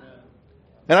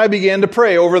 And I began to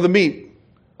pray over the meat.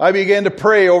 I began to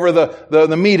pray over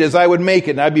the meat as I would make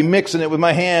it, and I'd be mixing it with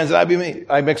my hands. I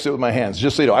mixed it with my hands,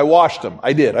 just so you know. I washed them.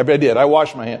 I did. I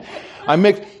washed my hands. I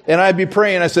mixed, and I'd be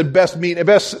praying. I said, best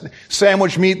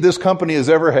sandwich meat this company has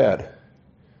ever had.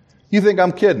 You think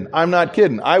I'm kidding? I'm not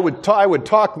kidding. I would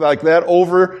talk like that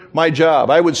over my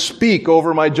job. I would speak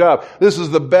over my job. This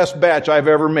is the best batch I've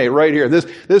ever made right here. This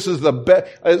is the best.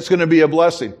 It's going to be a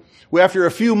blessing. Well, after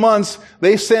a few months,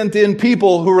 they sent in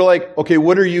people who were like, okay,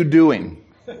 what are you doing?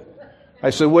 I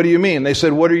said, what do you mean? They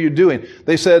said, what are you doing?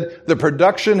 They said, the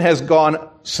production has gone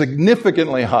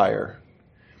significantly higher.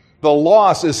 The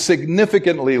loss is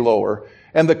significantly lower.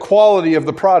 And the quality of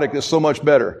the product is so much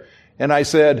better. And I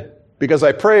said, because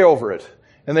I pray over it.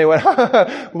 And they went,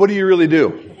 what do you really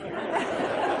do?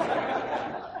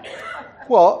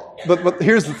 Well, but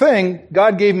here's the thing.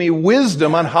 God gave me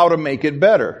wisdom on how to make it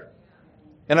better.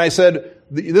 And I said,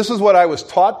 this is what I was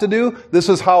taught to do. This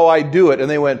is how I do it. And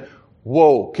they went,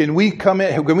 whoa, can we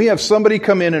have somebody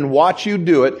come in and watch you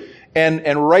do it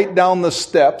and write down the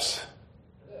steps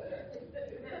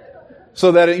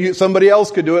so that somebody else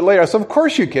could do it later? I said, of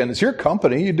course you can. It's your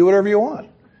company. You do whatever you want.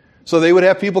 So they would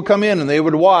have people come in and they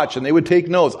would watch and they would take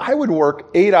notes. I would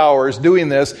work 8 hours doing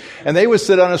this, and they would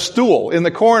sit on a stool in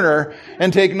the corner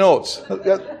and take notes.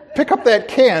 Pick up that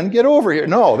can, get over here.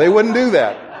 No, they wouldn't do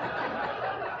that.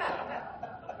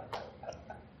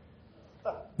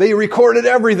 They recorded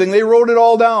everything. They wrote it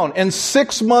all down. And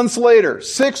 6 months later,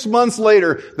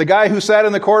 the guy who sat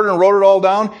in the corner and wrote it all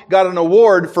down got an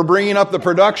award for bringing up the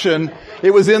production. It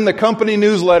was in the company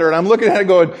newsletter. And I'm looking at it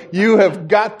going, you have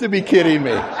got to be kidding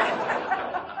me.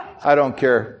 I don't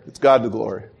care. It's God the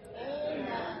glory.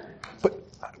 But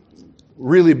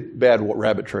really bad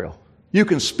rabbit trail. You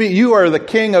can speak. You are the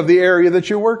king of the area that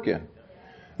you work in.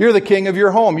 You're the king of your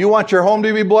home. You want your home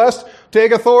to be blessed?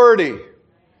 Take authority.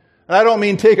 And I don't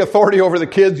mean take authority over the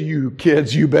kids. You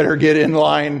kids, you better get in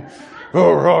line.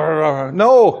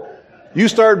 No. You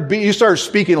start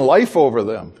speaking life over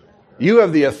them. You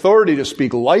have the authority to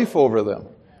speak life over them.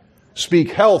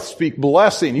 Speak health, speak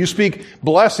blessing. You speak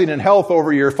blessing and health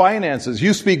over your finances.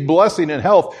 You speak blessing and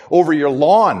health over your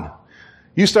lawn.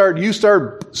 You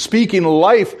start speaking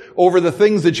life over the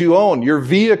things that you own, your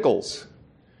vehicles.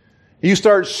 You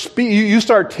start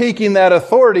taking that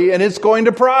authority, and it's going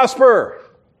to prosper.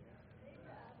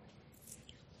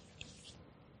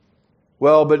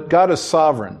 Well, but God is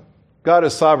sovereign. God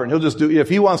is sovereign. He'll just do, if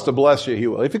He wants to bless you, He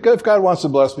will. If God wants to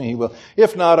bless me, He will.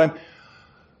 If not,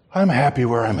 I'm happy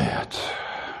where I'm at.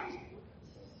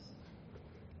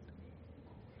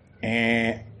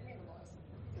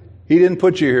 He didn't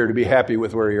put you here to be happy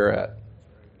with where you're at.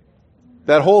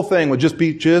 That whole thing would just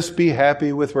be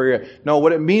happy with where you're at. No,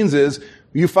 what it means is,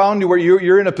 you found where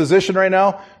you're in a position right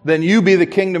now, then you be the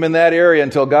kingdom in that area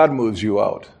until God moves you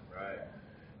out.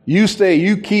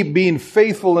 You keep being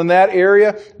faithful in that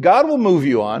area, God will move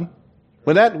you on.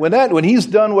 When He's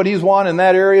done what He's won in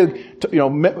that area,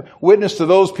 witness to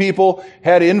those people,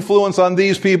 had influence on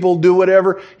these people, do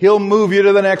whatever, He'll move you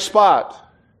to the next spot.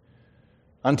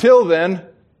 Until then,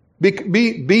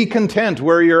 be content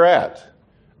where you're at.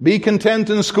 Be content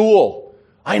in school.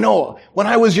 I know, when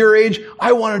I was your age,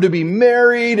 I wanted to be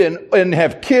married and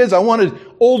have kids. I wanted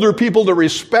older people to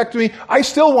respect me. I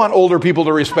still want older people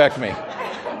to respect me.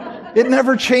 It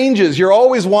never changes. You're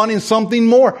always wanting something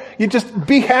more. You just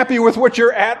be happy with what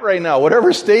you're at right now.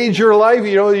 Whatever stage of your life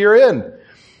you're in.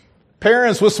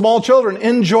 Parents with small children,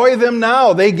 enjoy them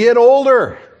now. They get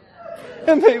older.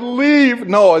 And they leave.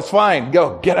 No, it's fine.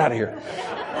 Go, get out of here.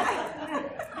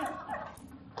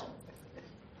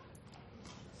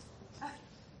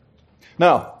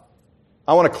 Now,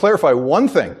 I want to clarify one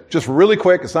thing, just really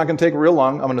quick. It's not going to take real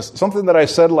long. Something that I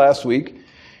said last week.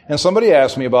 And somebody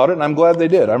asked me about it, and I'm glad they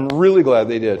did. I'm really glad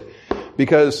they did.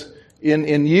 Because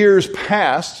in years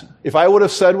past, if I would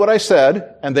have said what I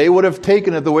said, and they would have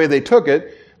taken it the way they took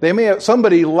it, they may have,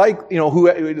 somebody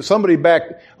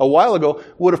back a while ago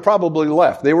would have probably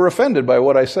left. They were offended by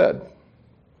what I said.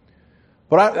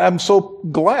 But I'm so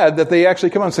glad that they actually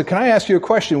come on and said, can I ask you a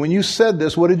question? When you said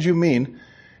this, what did you mean?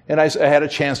 And I had a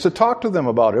chance to talk to them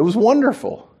about it. It was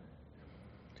wonderful.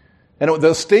 And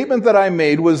the statement that I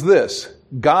made was this: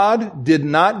 God did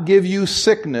not give you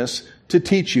sickness to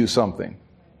teach you something.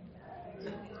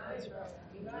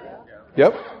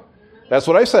 Yep. That's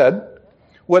what I said.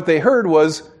 What they heard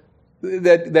was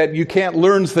that you can't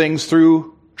learn things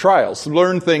through trials,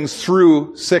 learn things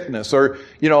through sickness, or,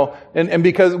 and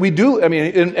because we do,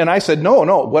 and I said,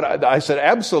 no. I said,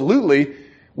 absolutely.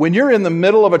 When you're in the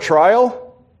middle of a trial,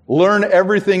 learn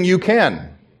everything you can.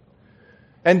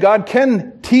 And God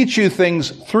can teach you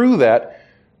things through that.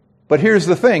 But here's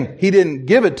the thing. He didn't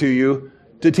give it to you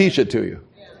to teach it to you.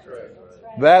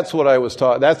 That's what I was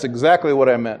taught. That's exactly what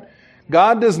I meant.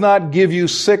 God does not give you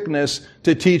sickness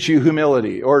to teach you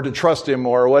humility or to trust Him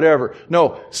or whatever.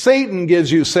 No, Satan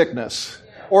gives you sickness,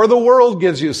 or the world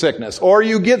gives you sickness, or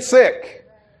you get sick.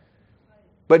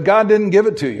 But God didn't give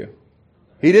it to you.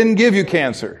 He didn't give you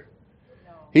cancer.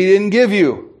 He didn't give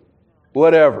you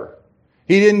whatever.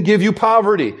 He didn't give you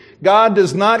poverty. God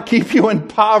does not keep you in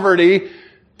poverty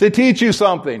to teach you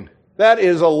something. That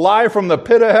is a lie from the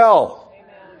pit of hell.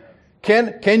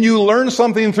 Can you learn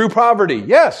something through poverty?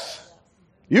 Yes.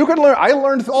 You can learn. I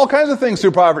learned all kinds of things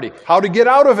through poverty. How to get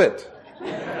out of it.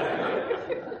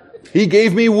 He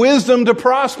gave me wisdom to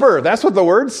prosper. That's what the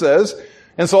Word says.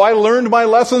 And so I learned my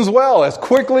lessons well, as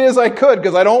quickly as I could,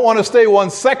 because I don't want to stay 1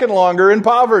 second longer in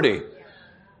poverty.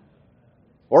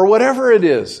 Or whatever it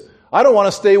is. I don't want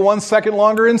to stay 1 second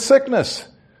longer in sickness.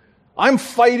 I'm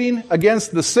fighting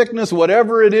against the sickness,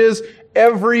 whatever it is,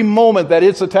 every moment that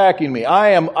it's attacking me.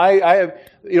 I'll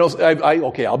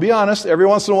be honest. Every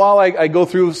once in a while, I go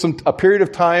through a period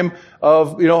of time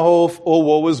of,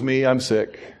 woe is me, I'm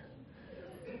sick.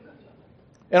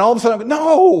 And all of a sudden, I go,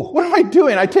 no, what am I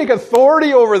doing? I take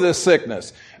authority over this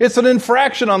sickness. It's an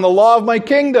infraction on the law of my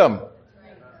kingdom.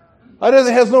 It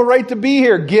has no right to be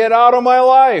here. Get out of my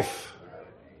life.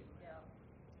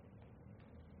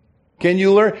 Can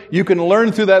you learn? You can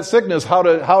learn through that sickness how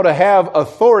to have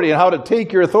authority and how to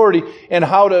take your authority and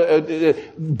how to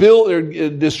build or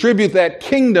distribute that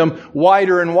kingdom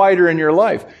wider and wider in your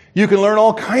life. You can learn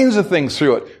all kinds of things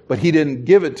through it, but He didn't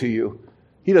give it to you.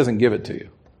 He doesn't give it to you.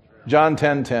 John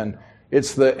 10:10.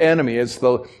 It's the enemy. It's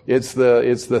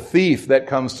the thief that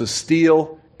comes to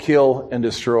steal, kill, and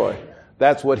destroy.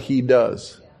 That's what he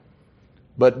does.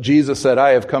 But Jesus said,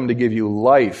 I have come to give you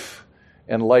life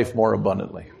and life more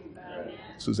abundantly.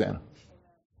 Susanna.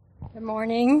 Good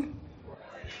morning.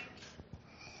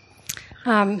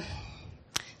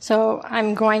 So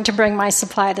I'm going to bring my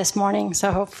supply this morning,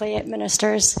 so hopefully it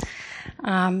ministers.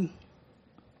 Yeah,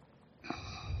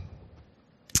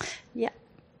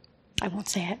 I won't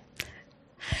say it.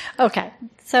 Okay,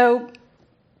 so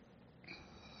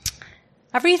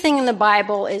everything in the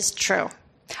Bible is true.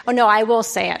 Oh no, I will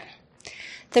say it.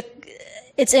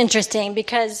 It's interesting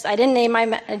because I didn't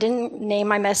name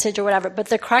my message or whatever, but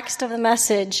the crux of the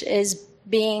message is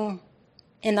being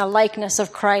in the likeness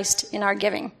of Christ in our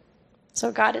giving.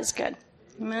 So God is good.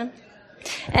 Amen.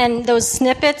 And those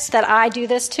snippets that I do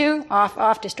this to,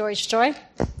 off, destroy.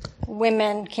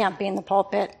 Women can't be in the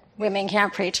pulpit. Women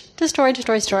can't preach. Destroy,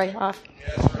 off.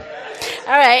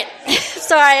 All right.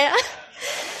 Sorry.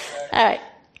 All right.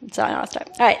 So I'll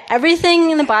start. All right. Everything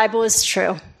in the Bible is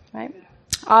true, right?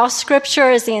 All Scripture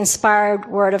is the inspired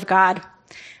Word of God.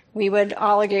 We would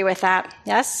all agree with that.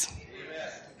 Yes?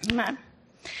 Amen.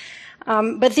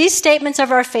 But these statements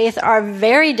of our faith are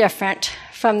very different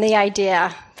from the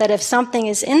idea that if something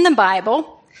is in the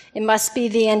Bible, it must be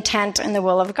the intent and the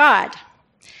will of God.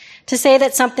 To say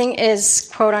that something is,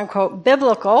 quote unquote,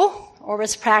 biblical or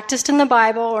was practiced in the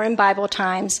Bible or in Bible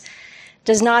times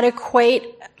does not equate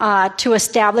to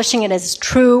establishing it as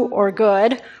true or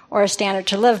good or a standard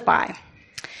to live by.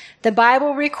 The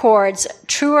Bible records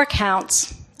true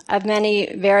accounts of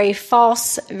many very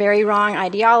false, very wrong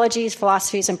ideologies,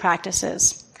 philosophies, and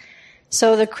practices.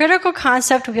 So the critical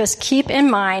concept we must keep in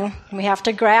mind, we have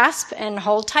to grasp and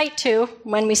hold tight to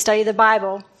when we study the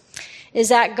Bible, is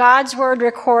that God's Word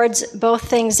records both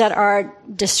things that are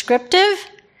descriptive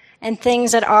and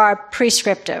things that are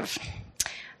prescriptive.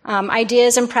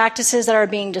 Ideas and practices that are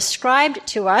being described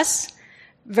to us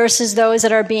versus those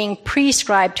that are being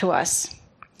prescribed to us.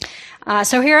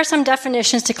 So here are some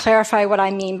definitions to clarify what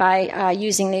I mean by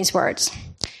using these words.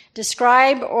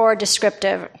 Describe or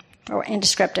descriptive or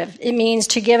indescriptive. It means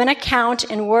to give an account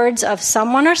in words of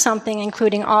someone or something,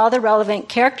 including all the relevant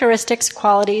characteristics,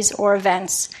 qualities, or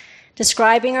events,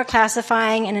 describing or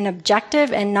classifying in an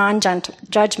objective and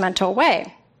non-judgmental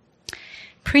way.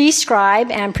 Prescribe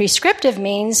and prescriptive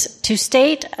means to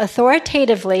state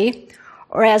authoritatively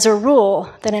or as a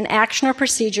rule that an action or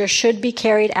procedure should be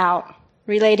carried out,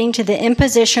 relating to the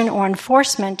imposition or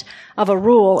enforcement of a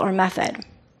rule or method.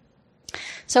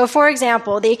 So, for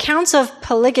example, the accounts of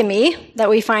polygamy that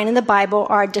we find in the Bible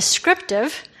are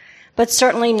descriptive, but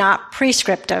certainly not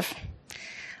prescriptive.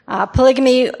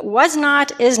 Polygamy was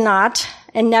not, is not,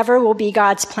 and never will be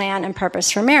God's plan and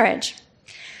purpose for marriage.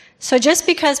 So just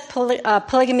because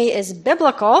polygamy is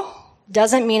biblical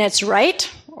doesn't mean it's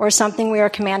right or something we are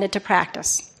commanded to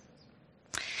practice.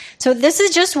 So this is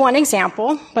just one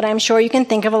example, but I'm sure you can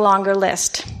think of a longer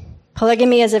list.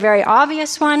 Polygamy is a very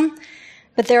obvious one,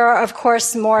 but there are, of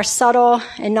course, more subtle,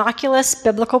 innocuous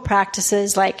biblical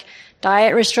practices like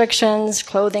diet restrictions,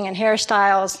 clothing and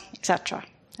hairstyles, etc.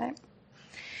 Okay?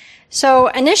 So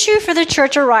an issue for the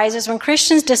church arises when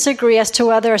Christians disagree as to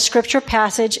whether a scripture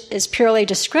passage is purely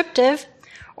descriptive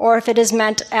or if it is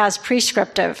meant as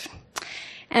prescriptive.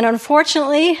 And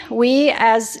unfortunately, we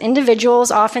as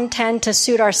individuals often tend to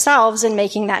suit ourselves in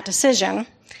making that decision.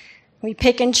 We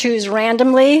pick and choose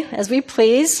randomly as we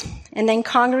please, and then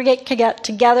congregate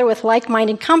together with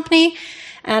like-minded company,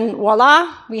 and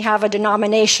voila, we have a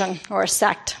denomination or a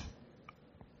sect.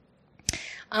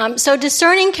 So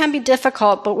discerning can be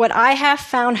difficult, but what I have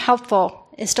found helpful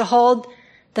is to hold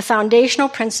the foundational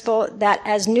principle that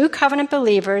as New Covenant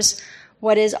believers,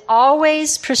 what is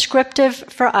always prescriptive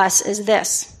for us is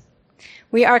this.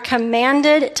 We are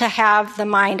commanded to have the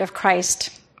mind of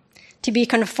Christ, to be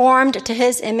conformed to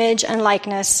his image and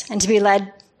likeness, and to be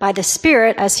led by the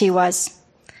Spirit as he was.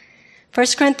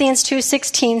 1 Corinthians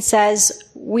 2:16 says,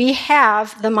 we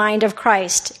have the mind of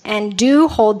Christ and do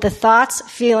hold the thoughts,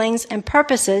 feelings, and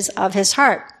purposes of his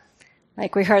heart.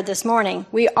 Like we heard this morning,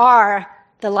 we are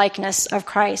the likeness of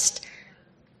Christ.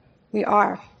 We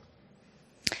are.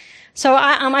 So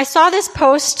I saw this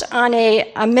post on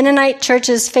a Mennonite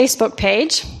church's Facebook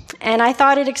page, and I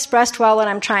thought it expressed well what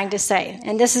I'm trying to say.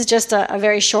 And this is just a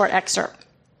very short excerpt.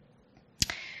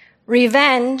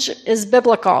 Revenge is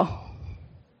biblical.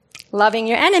 Loving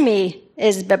your enemy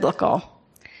is biblical.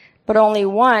 But only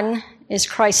one is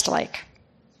Christ-like.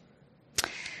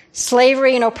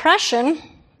 Slavery and oppression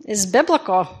is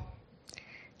biblical.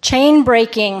 Chain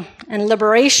breaking and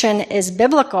liberation is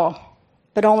biblical.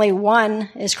 But only one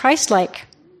is Christ-like.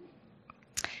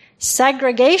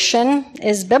 Segregation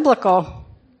is biblical.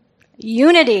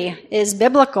 Unity is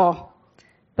biblical,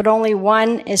 but only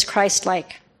one is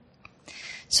Christ-like.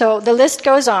 So the list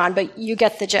goes on, but you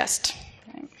get the gist.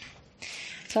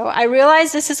 So I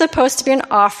realize this is supposed to be an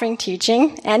offering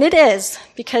teaching, and it is,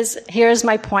 because here's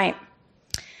my point.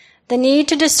 The need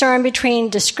to discern between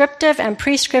descriptive and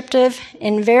prescriptive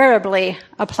invariably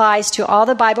applies to all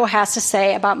the Bible has to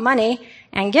say about money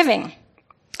and giving.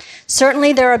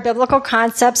 Certainly there are biblical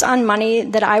concepts on money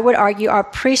that I would argue are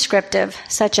prescriptive,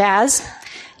 such as,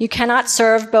 you cannot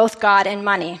serve both God and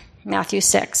money, Matthew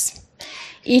 6.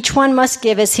 Each one must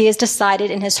give as he has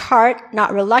decided in his heart,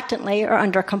 not reluctantly or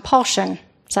under compulsion,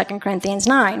 2 Corinthians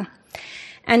 9.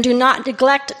 And do not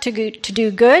neglect to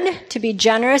do good, to be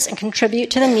generous and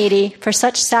contribute to the needy, for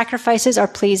such sacrifices are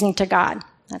pleasing to God.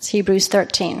 That's Hebrews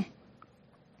 13.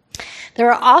 There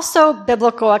are also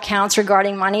biblical accounts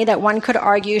regarding money that one could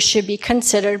argue should be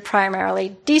considered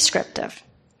primarily descriptive.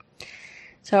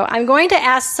 So I'm going to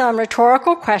ask some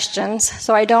rhetorical questions,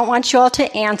 so I don't want you all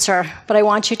to answer, but I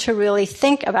want you to really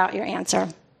think about your answer.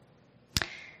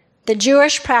 The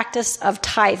Jewish practice of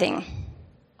tithing,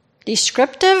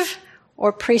 descriptive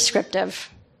or prescriptive?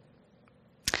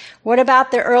 What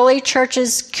about the early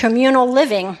church's communal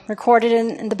living recorded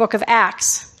in the book of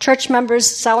Acts? Church members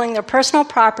selling their personal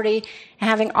property and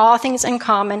having all things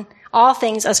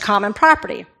as common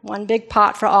property. One big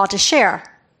pot for all to share.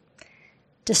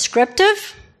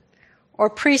 Descriptive or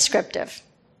prescriptive?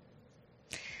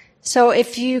 So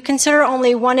if you consider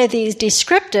only one of these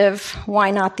descriptive,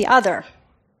 why not the other?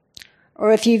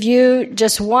 Or if you view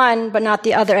just one but not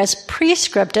the other as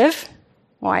prescriptive,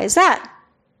 why is that?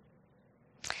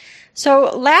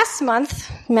 So last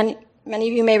month, many of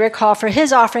you may recall, for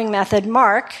his offering method,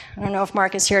 Mark, I don't know if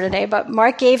Mark is here today, but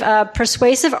Mark gave a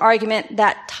persuasive argument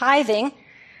that tithing,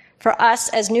 for us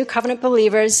as New Covenant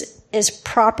believers, is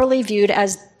properly viewed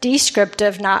as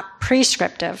descriptive, not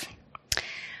prescriptive.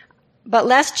 But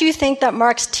lest you think that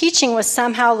Mark's teaching was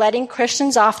somehow letting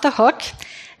Christians off the hook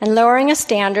and lowering a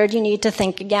standard, you need to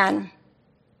think again.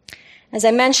 As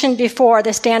I mentioned before,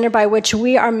 the standard by which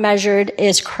we are measured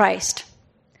is Christ.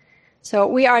 So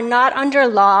we are not under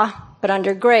law, but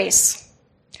under grace.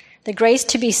 The grace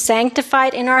to be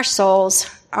sanctified in our souls,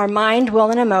 our mind, will,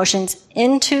 and emotions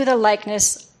into the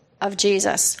likeness of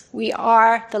Jesus. We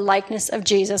are the likeness of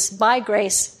Jesus by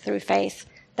grace through faith.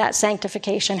 That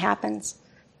sanctification happens.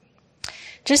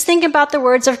 Just think about the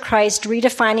words of Christ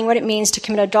redefining what it means to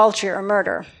commit adultery or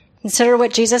murder. Consider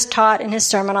what Jesus taught in his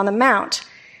Sermon on the Mount.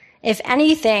 If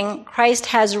anything, Christ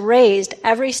has raised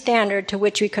every standard to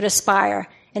which we could aspire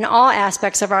in all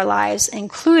aspects of our lives,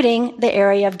 including the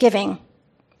area of giving.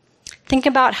 Think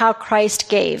about how Christ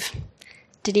gave.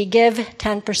 Did he give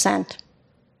 10%?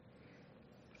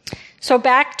 So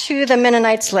back to the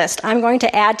Mennonites list. I'm going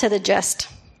to add to the gist.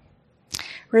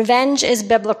 Revenge is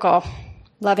biblical.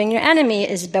 Loving your enemy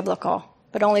is biblical,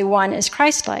 but only one is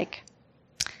Christ-like.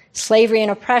 Slavery and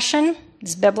oppression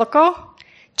is biblical.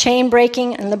 Chain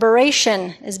breaking and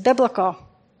liberation is biblical,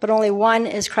 but only one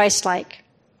is Christ-like.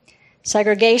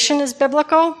 Segregation is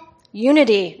biblical.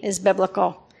 Unity is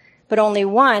biblical, but only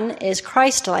one is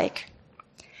Christ-like.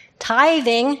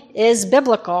 Tithing is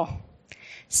biblical.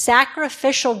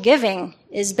 Sacrificial giving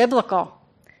is biblical,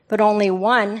 but only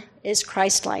one is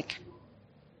Christ-like.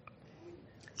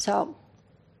 So,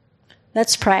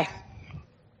 let's pray.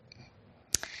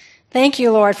 Thank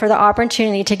you, Lord, for the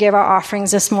opportunity to give our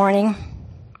offerings this morning.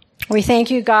 We thank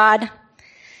you, God,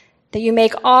 that you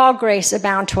make all grace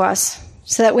abound to us,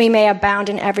 so that we may abound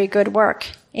in every good work,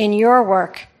 in your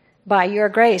work, by your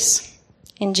grace.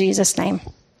 In Jesus' name,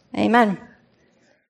 amen.